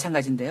사실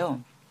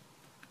마찬가지인데요.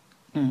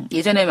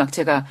 예전에 막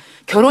제가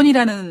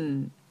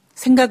결혼이라는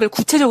생각을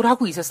구체적으로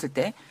하고 있었을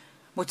때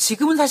뭐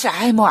지금은 사실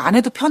뭐 안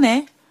해도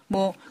편해.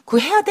 뭐 그거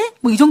해야 돼?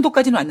 뭐 이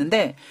정도까지는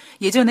왔는데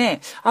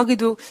예전에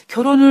그래도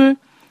결혼을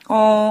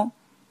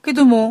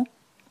그래도 뭐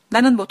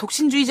나는 뭐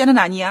독신주의자는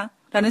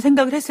아니야라는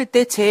생각을 했을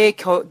때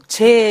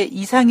제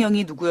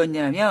이상형이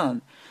누구였냐면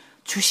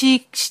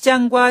주식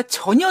시장과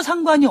전혀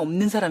상관이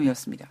없는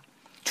사람이었습니다.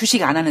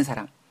 주식 안 하는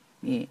사람.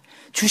 예.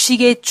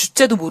 주식의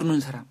주자도 모르는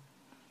사람.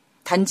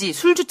 단지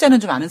술 주자는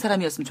좀 아는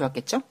사람이었으면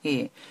좋았겠죠?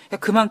 예.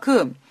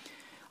 그만큼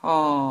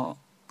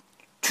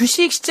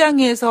주식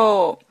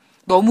시장에서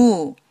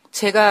너무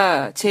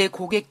제가 제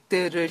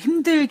고객들을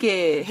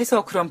힘들게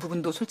해서 그런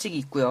부분도 솔직히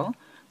있고요.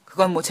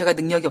 그건 뭐 제가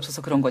능력이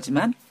없어서 그런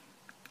거지만.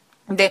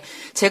 근데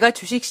제가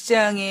주식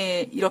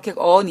시장에 이렇게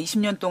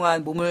 20년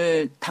동안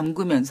몸을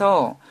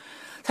담그면서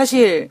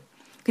사실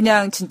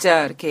그냥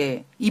진짜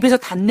이렇게 입에서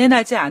단내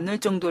나지 않을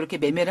정도 이렇게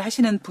매매를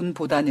하시는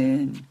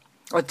분보다는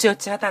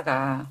어찌어찌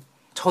하다가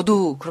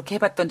저도 그렇게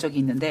해봤던 적이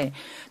있는데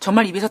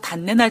정말 입에서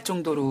단내 날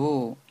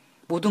정도로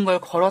모든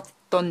걸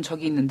걸었던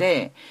적이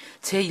있는데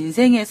제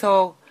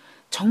인생에서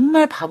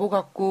정말 바보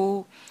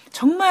같고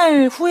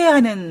정말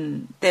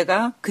후회하는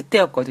때가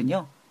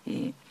그때였거든요.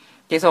 예.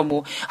 그래서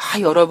뭐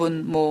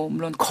여러분 뭐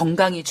물론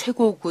건강이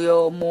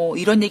최고고요. 뭐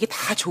이런 얘기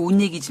다 좋은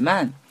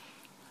얘기지만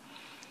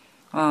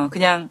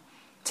그냥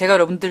제가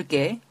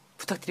여러분들께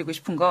부탁드리고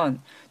싶은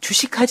건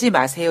주식하지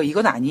마세요.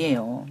 이건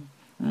아니에요.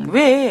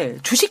 왜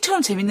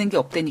주식처럼 재밌는 게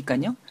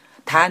없다니까요.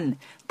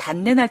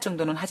 단내 날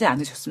정도는 하지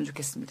않으셨으면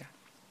좋겠습니다.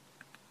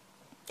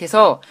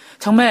 그래서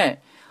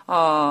정말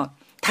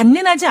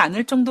단내 나지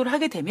않을 정도로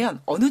하게 되면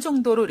어느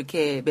정도로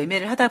이렇게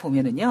매매를 하다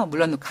보면은요.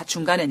 물론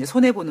중간에 이제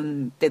손해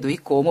보는 때도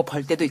있고 뭐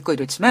벌 때도 있고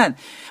이렇지만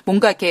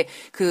뭔가 이렇게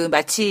그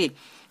마치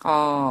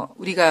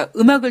우리가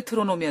음악을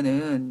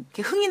틀어놓으면은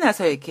이렇게 흥이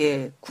나서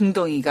이렇게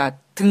궁덩이가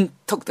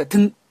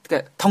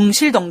그러니까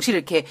덩실덩실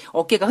이렇게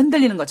어깨가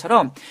흔들리는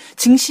것처럼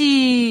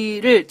증시의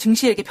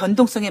이렇게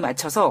변동성에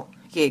맞춰서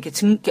이렇게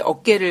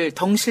어깨를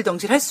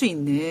덩실덩실 할 수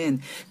있는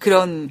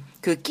그런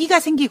그 끼가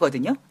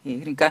생기거든요. 예,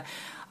 그러니까,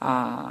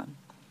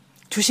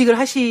 주식을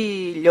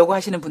하시려고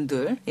하시는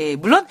분들, 예,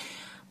 물론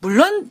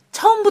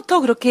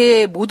처음부터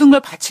그렇게 모든 걸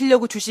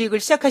바치려고 주식을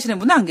시작하시는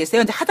분은 안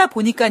계세요. 이제 하다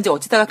보니까 이제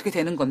어찌다가 그렇게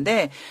되는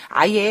건데,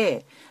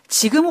 아예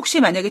지금 혹시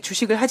만약에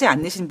주식을 하지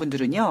않으신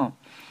분들은요,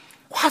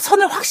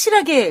 선을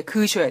확실하게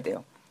그으셔야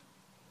돼요.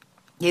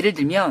 예를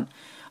들면,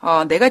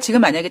 내가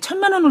지금 만약에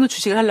 1,000만 원으로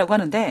주식을 하려고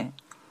하는데,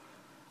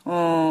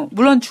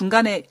 물론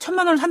중간에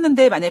 1,000만 원을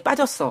샀는데 만약에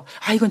빠졌어.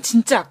 이건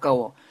진짜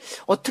아까워.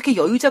 어떻게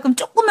여유자금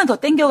조금만 더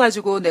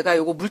땡겨가지고 내가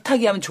요거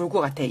물타기 하면 좋을 것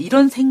같아.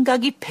 이런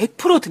생각이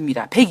 100%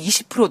 듭니다.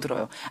 120%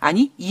 들어요.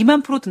 아니,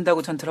 2만%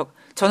 든다고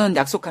저는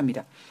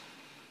약속합니다.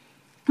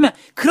 그러면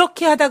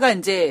그렇게 하다가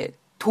이제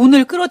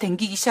돈을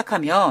끌어당기기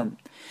시작하면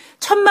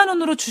 1,000만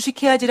원으로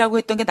주식해야지라고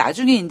했던 게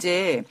나중에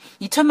이제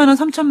 2,000만 원,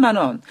 3,000만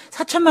원,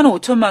 4,000만 원,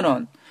 5,000만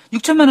원,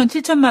 6,000만 원,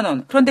 7,000만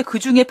원. 그런데 그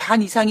중에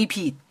반 이상이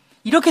빚.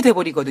 이렇게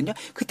돼버리거든요.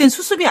 그땐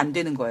수습이 안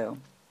되는 거예요.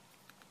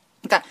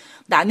 그러니까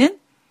나는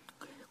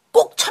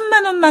꼭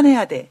 1,000만 원만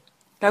해야 돼.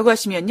 라고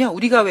하시면요.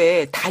 우리가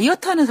왜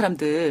다이어트 하는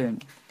사람들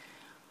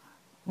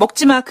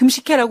먹지 마,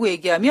 금식해라고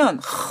얘기하면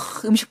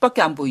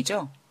음식밖에 안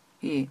보이죠.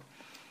 예.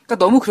 그러니까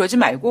너무 그러지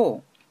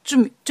말고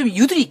좀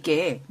유들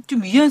있게,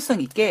 좀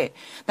유연성 있게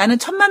나는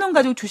 1,000만 원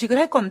가지고 주식을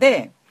할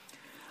건데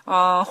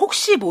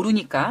혹시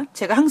모르니까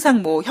제가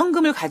항상 뭐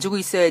현금을 가지고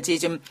있어야지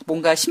좀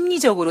뭔가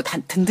심리적으로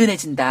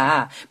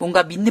든든해진다.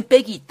 뭔가 믿는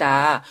백이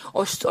있다.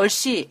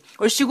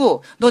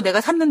 얼씨구, 너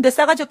내가 샀는데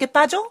싸가지 없게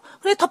빠져?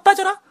 그래, 더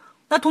빠져라.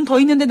 나 돈 더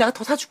있는데 내가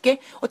더 사줄게.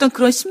 어떤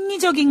그런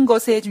심리적인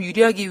것에 좀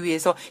유리하기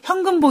위해서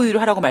현금 보유를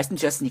하라고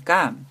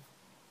말씀드렸으니까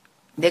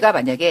내가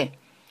만약에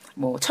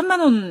뭐 1,000만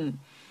원이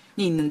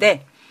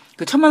있는데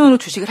그 1,000만 원으로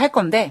주식을 할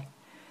건데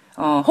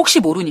혹시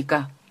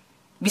모르니까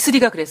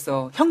미쓰리가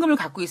그랬어. 현금을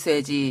갖고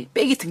있어야지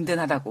백이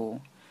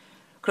든든하다고.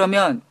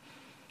 그러면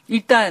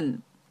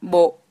일단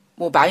뭐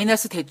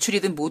마이너스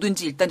대출이든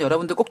뭐든지 일단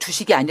여러분들 꼭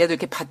주식이 아니라도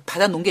이렇게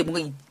받아 놓은 게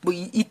뭔가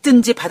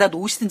있든지 받아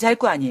놓으시든지 할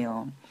거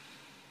아니에요.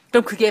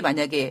 그럼 그게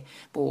만약에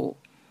뭐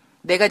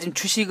내가 지금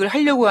주식을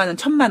하려고 하는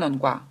 1,000만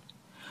원과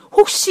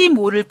혹시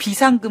모를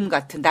비상금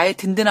같은 나의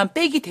든든한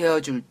백이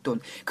되어줄 돈,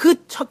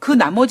 그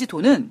나머지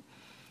돈은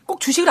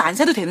꼭 주식을 안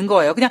사도 되는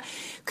거예요.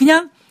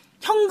 그냥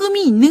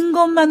현금이 있는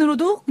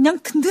것만으로도 그냥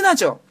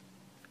든든하죠.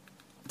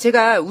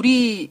 제가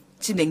우리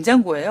집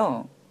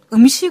냉장고에요.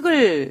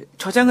 음식을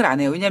저장을 안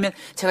해요. 왜냐하면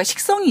제가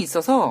식성이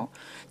있어서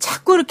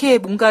자꾸 이렇게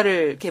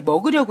뭔가를 이렇게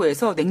먹으려고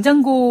해서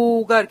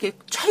냉장고가 이렇게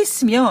차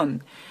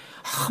있으면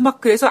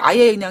막 그래서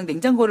아예 그냥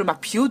냉장고를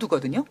막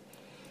비워두거든요.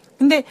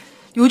 근데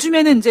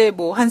요즘에는 이제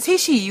뭐 한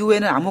 3시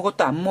이후에는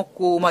아무것도 안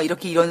먹고 막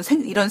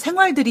이런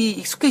생활들이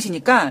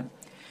익숙해지니까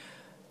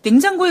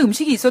냉장고에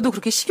음식이 있어도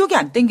그렇게 식욕이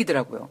안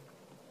땡기더라고요.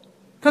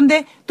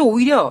 그런데 또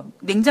오히려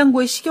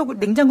냉장고에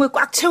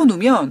꽉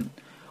채워놓으면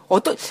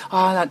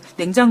나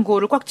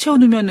냉장고를 꽉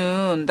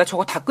채워놓으면은 나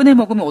저거 다 꺼내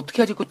먹으면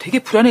어떻게 하지? 그거 되게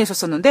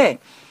불안해했었었는데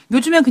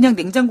요즘엔 그냥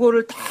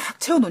냉장고를 딱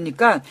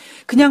채워놓으니까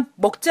그냥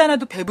먹지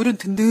않아도 배부른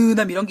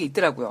든든함 이런 게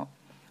있더라고요.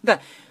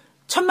 그러니까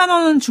 1,000만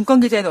원 증권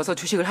계좌에 넣어서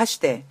주식을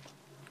하시되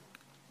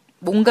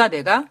뭔가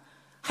내가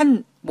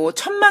한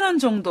 1,000만 원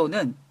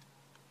정도는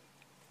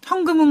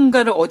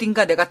현금을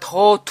어딘가 내가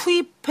더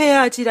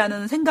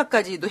투입해야지라는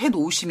생각까지도 해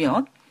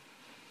놓으시면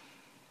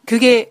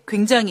그게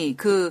굉장히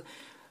그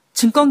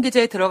증권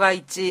계좌에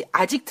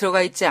아직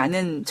들어가 있지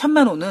않은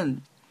 1,000만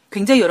원은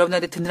굉장히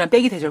여러분한테 든든한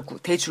백이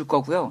돼줄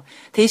거고요.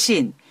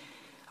 대신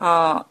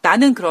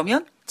나는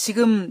그러면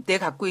지금 내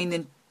갖고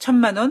있는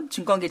 1,000만 원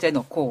증권 계좌에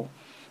넣고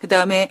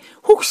그다음에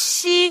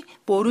혹시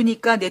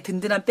모르니까 내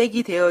든든한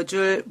백이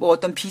되어줄 뭐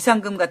어떤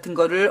비상금 같은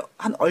거를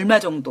한 얼마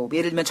정도,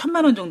 예를 들면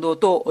 1,000만 원 정도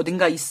또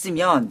어딘가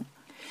있으면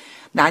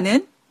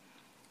나는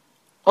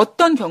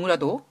어떤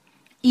경우라도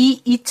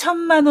이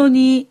 2,000만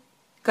원이,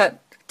 그러니까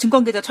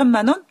증권계좌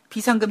 1,000만 원,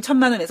 비상금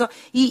 1,000만 원에서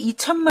이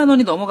 2,000만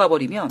원이 넘어가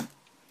버리면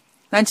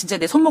난 진짜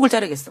내 손목을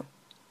자르겠어.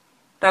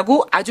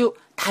 라고 아주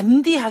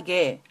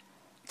단디하게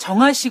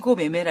정하시고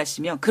매매를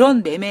하시면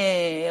그런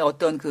매매의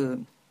어떤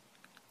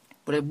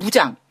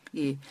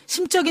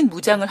심적인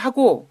무장을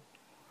하고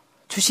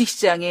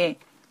주식시장에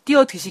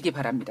뛰어드시기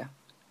바랍니다.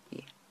 예.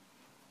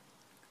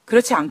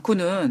 그렇지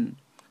않고는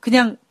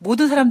그냥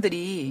모든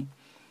사람들이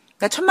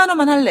나 1,000만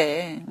원만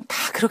할래.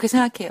 다 그렇게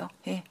생각해요.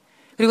 예.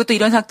 그리고 또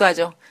이런 생각도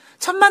하죠.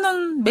 1,000만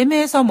원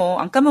매매해서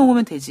안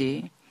까먹으면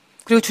되지.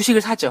 그리고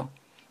주식을 사죠.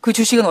 그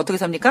주식은 어떻게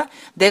삽니까?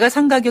 내가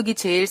산 가격이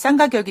제일 싼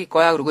가격일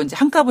거야. 그리고 이제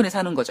한꺼번에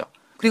사는 거죠.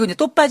 그리고 이제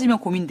또 빠지면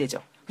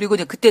고민되죠. 그리고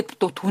이제 그때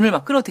또 돈을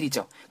막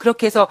끌어들이죠.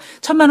 그렇게 해서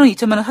 1,000만 원,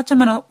 2,000만 원,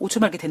 4,000만 원,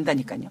 5,000만 원 이렇게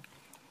된다니까요.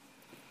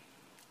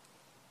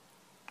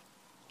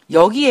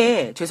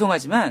 여기에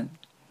죄송하지만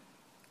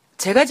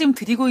제가 지금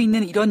드리고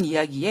있는 이런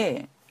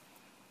이야기에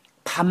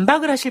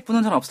반박을 하실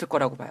분은 저는 없을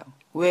거라고 봐요.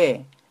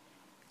 왜?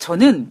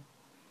 저는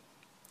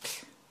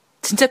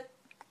진짜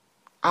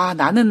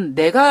나는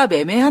내가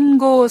매매한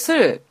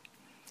것을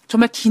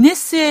정말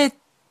기네스에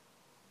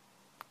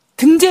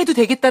등재해도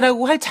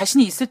되겠다라고 할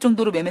자신이 있을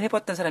정도로 매매를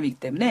해봤던 사람이기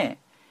때문에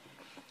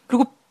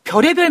그리고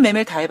별의별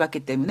매매를 다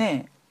해봤기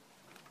때문에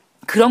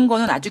그런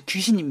거는 아주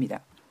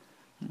귀신입니다.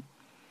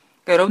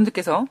 그러니까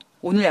여러분들께서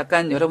오늘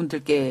약간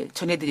여러분들께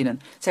전해드리는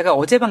제가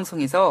어제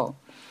방송에서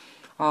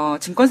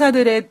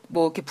증권사들의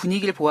이렇게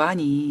분위기를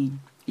보아하니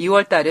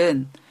 2월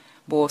달은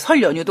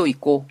설 연휴도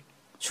있고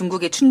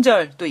중국의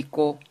춘절도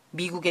있고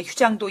미국의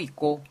휴장도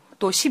있고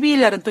또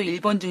 12일 날은 또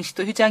일본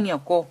증시도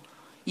휴장이었고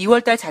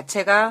 2월 달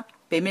자체가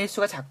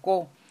매매일수가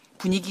작고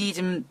분위기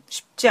좀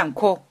쉽지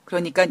않고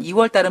그러니까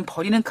 2월 달은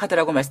버리는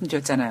카드라고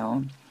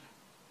말씀드렸잖아요.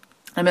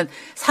 그러면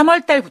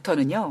 3월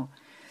달부터는요.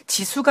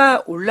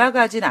 지수가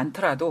올라가진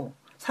않더라도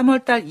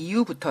 3월 달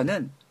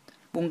이후부터는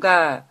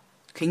뭔가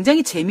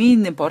굉장히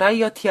재미있는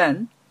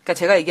버라이어티한 그러니까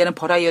제가 얘기하는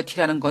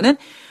버라이어티라는 거는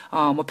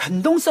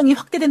변동성이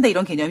확대된다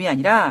이런 개념이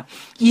아니라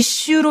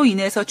이슈로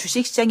인해서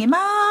주식시장이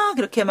막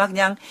이렇게 막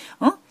그냥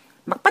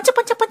막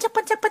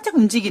반짝반짝반짝반짝반짝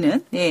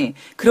움직이는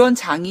그런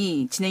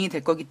장이 진행이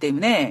될 거기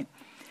때문에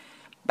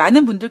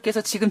많은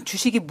분들께서 지금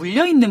주식이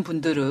물려있는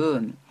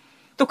분들은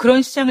또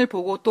그런 시장을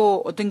보고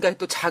또 어딘가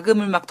또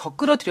자금을 막 더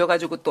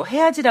끌어들여가지고 또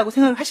해야지라고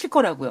생각을 하실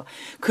거라고요.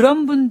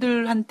 그런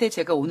분들한테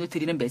제가 오늘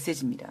드리는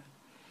메시지입니다.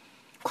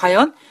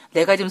 과연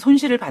내가 지금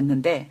손실을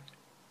봤는데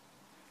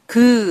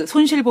그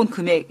손실 본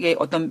금액의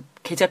어떤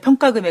계좌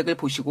평가 금액을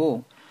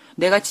보시고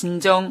내가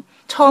진정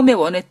처음에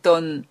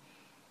원했던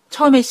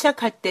처음에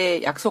시작할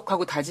때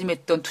약속하고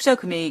다짐했던 투자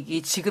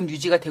금액이 지금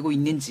유지가 되고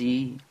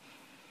있는지.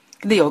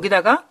 근데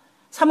여기다가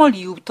 3월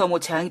이후부터 뭐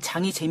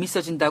장이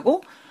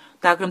재밌어진다고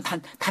나 그럼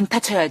단타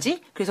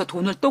쳐야지. 그래서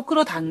돈을 또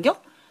끌어당겨?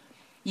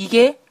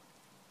 이게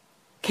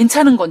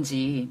괜찮은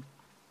건지.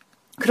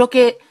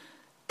 그렇게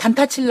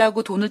단타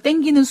치려고 돈을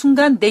땡기는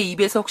순간 내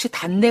입에서 혹시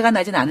단내가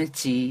나진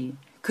않을지.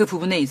 그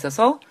부분에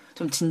있어서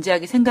좀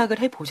진지하게 생각을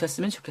해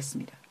보셨으면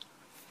좋겠습니다.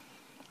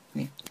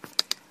 네.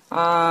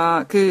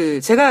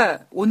 제가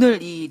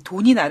오늘 이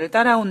돈이 나를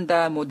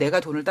따라온다, 뭐 내가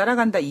돈을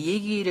따라간다 이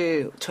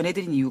얘기를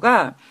전해드린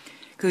이유가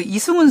그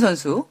이승훈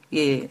선수,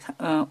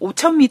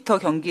 5,000m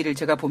경기를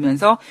제가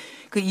보면서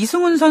그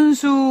이승훈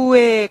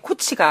선수의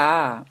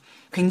코치가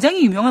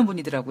굉장히 유명한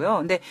분이더라고요.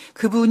 근데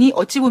그분이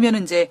어찌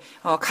보면은 이제,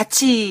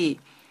 같이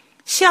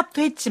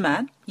시합도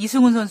했지만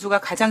이승훈 선수가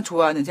가장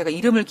좋아하는 제가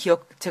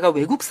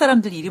외국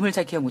사람들 이름을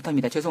잘 기억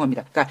못합니다.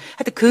 죄송합니다. 그러니까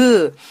하여튼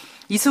그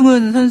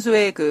이승훈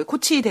선수의 그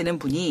코치 되는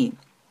분이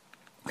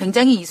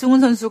굉장히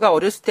이승훈 선수가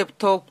어렸을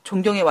때부터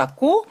존경해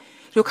왔고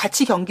그리고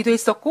같이 경기도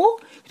했었고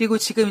그리고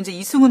지금 이제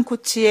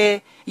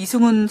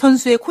이승훈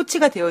선수의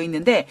코치가 되어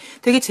있는데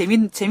되게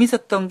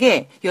재밌었던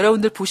게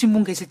여러분들 보신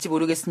분 계실지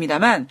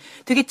모르겠습니다만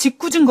되게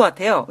짓궂은 것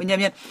같아요.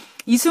 왜냐하면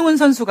이승훈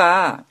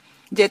선수가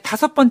이제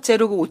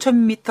 5번째로 그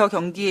 5,000m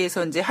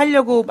경기에서 이제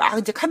하려고 막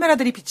이제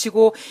카메라들이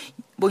비치고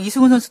뭐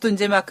이승훈 선수도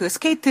이제 막 그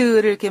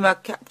스케이트를 이렇게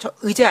막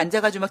의자에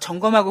앉아가지고 막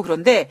점검하고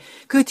그런데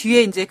그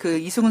뒤에 이제 그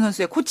이승훈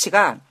선수의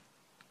코치가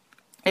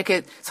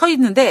이렇게 서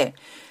있는데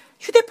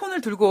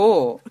휴대폰을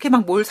들고 이렇게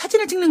막 뭘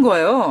사진을 찍는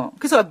거예요.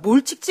 그래서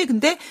뭘 찍지?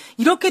 근데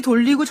이렇게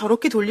돌리고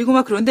저렇게 돌리고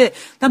막 그런데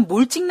난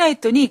뭘 찍나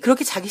했더니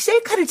그렇게 자기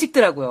셀카를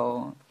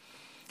찍더라고요.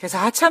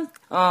 그래서 참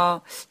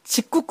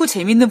짓궂고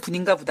재밌는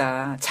분인가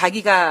보다.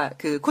 자기가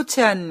그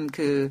코치한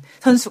그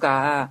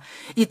선수가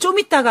좀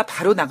있다가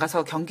바로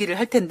나가서 경기를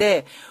할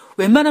텐데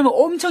웬만하면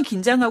엄청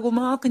긴장하고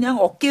막 그냥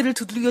어깨를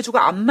두들겨주고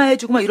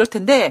안마해주고 막 이럴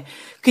텐데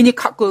괜히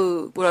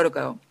뭐라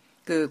그럴까요?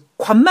 그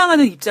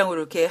관망하는 입장으로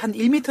이렇게 한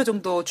 1m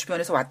정도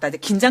주변에서 왔다.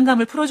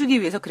 긴장감을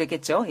풀어주기 위해서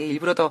그랬겠죠. 예,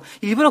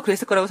 일부러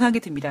그랬을 거라고 생각이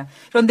듭니다.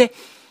 그런데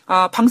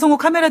방송국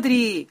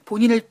카메라들이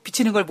본인을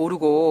비치는 걸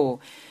모르고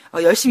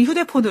열심히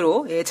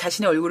휴대폰으로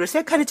자신의 얼굴을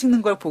셀카를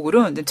찍는 걸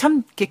보고는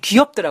참 이렇게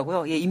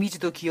귀엽더라고요. 예,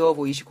 이미지도 귀여워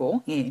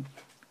보이시고. 예.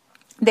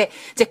 근데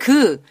이제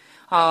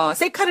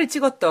셀카를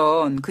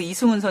찍었던 그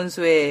이승훈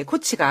선수의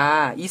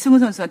코치가 이승훈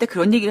선수한테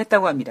그런 얘기를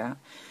했다고 합니다.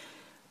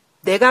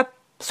 내가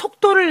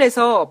속도를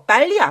내서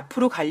빨리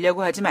앞으로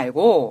가려고 하지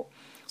말고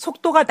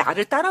속도가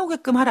나를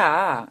따라오게끔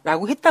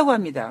하라라고 했다고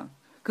합니다.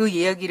 그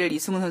이야기를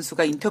이승훈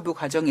선수가 인터뷰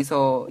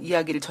과정에서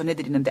이야기를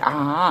전해드리는데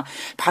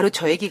바로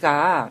저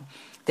얘기가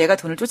내가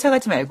돈을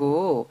쫓아가지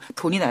말고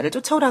돈이 나를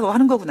쫓아오라고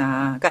하는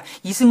거구나. 그러니까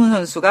이승훈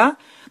선수가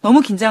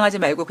너무 긴장하지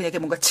말고 그냥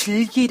뭔가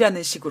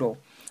즐기라는 식으로.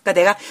 그러니까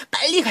내가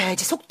빨리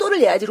가야지 속도를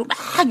내야지로 막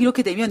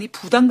이렇게 되면 이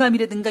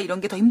부담감이라든가 이런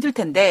게 더 힘들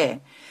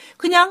텐데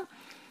그냥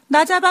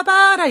나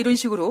잡아봐라 이런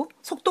식으로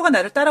속도가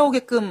나를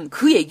따라오게끔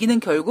그 얘기는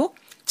결국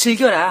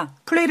즐겨라.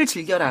 플레이를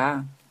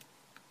즐겨라.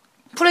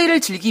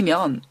 플레이를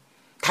즐기면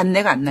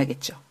단내가 안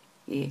나겠죠.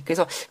 예,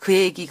 그래서 그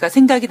얘기가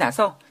생각이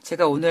나서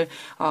제가 오늘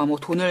뭐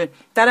돈을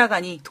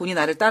따라가니 돈이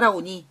나를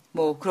따라오니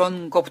뭐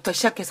그런 거부터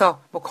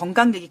시작해서 뭐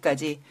건강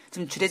얘기까지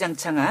좀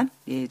주례장창한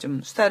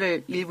좀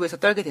수다를 일부에서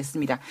떨게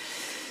됐습니다.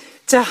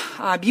 자,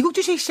 미국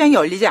주식시장이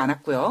열리지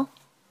않았고요.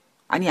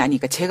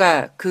 그러니까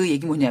제가 그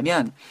얘기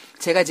뭐냐면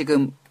제가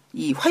지금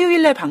이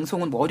화요일 날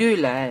방송은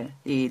월요일 날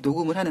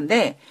녹음을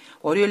하는데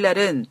월요일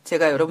날은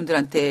제가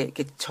여러분들한테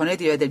이렇게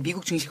전해드려야 될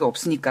미국 증시가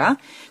없으니까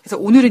그래서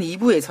오늘은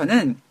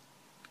 2부에서는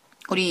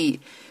우리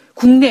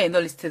국내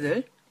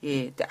애널리스트들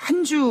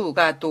한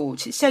주가 또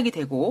시작이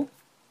되고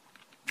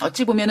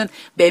어찌 보면은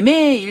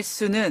매매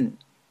일수는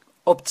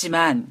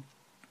없지만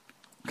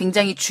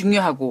굉장히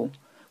중요하고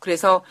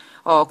그래서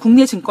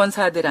국내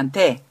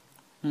증권사들한테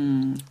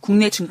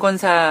국내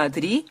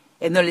증권사들이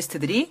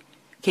애널리스트들이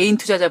개인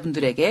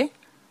투자자분들에게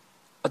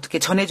어떻게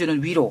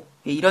전해주는 위로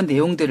이런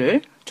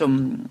내용들을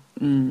좀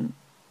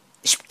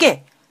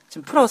쉽게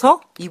좀 풀어서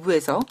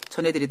 2부에서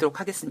전해드리도록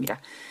하겠습니다.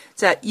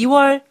 자,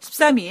 2월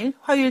 13일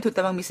화요일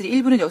돗다방 미스리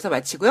 1부는 여기서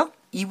마치고요.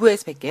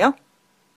 2부에서 뵐게요.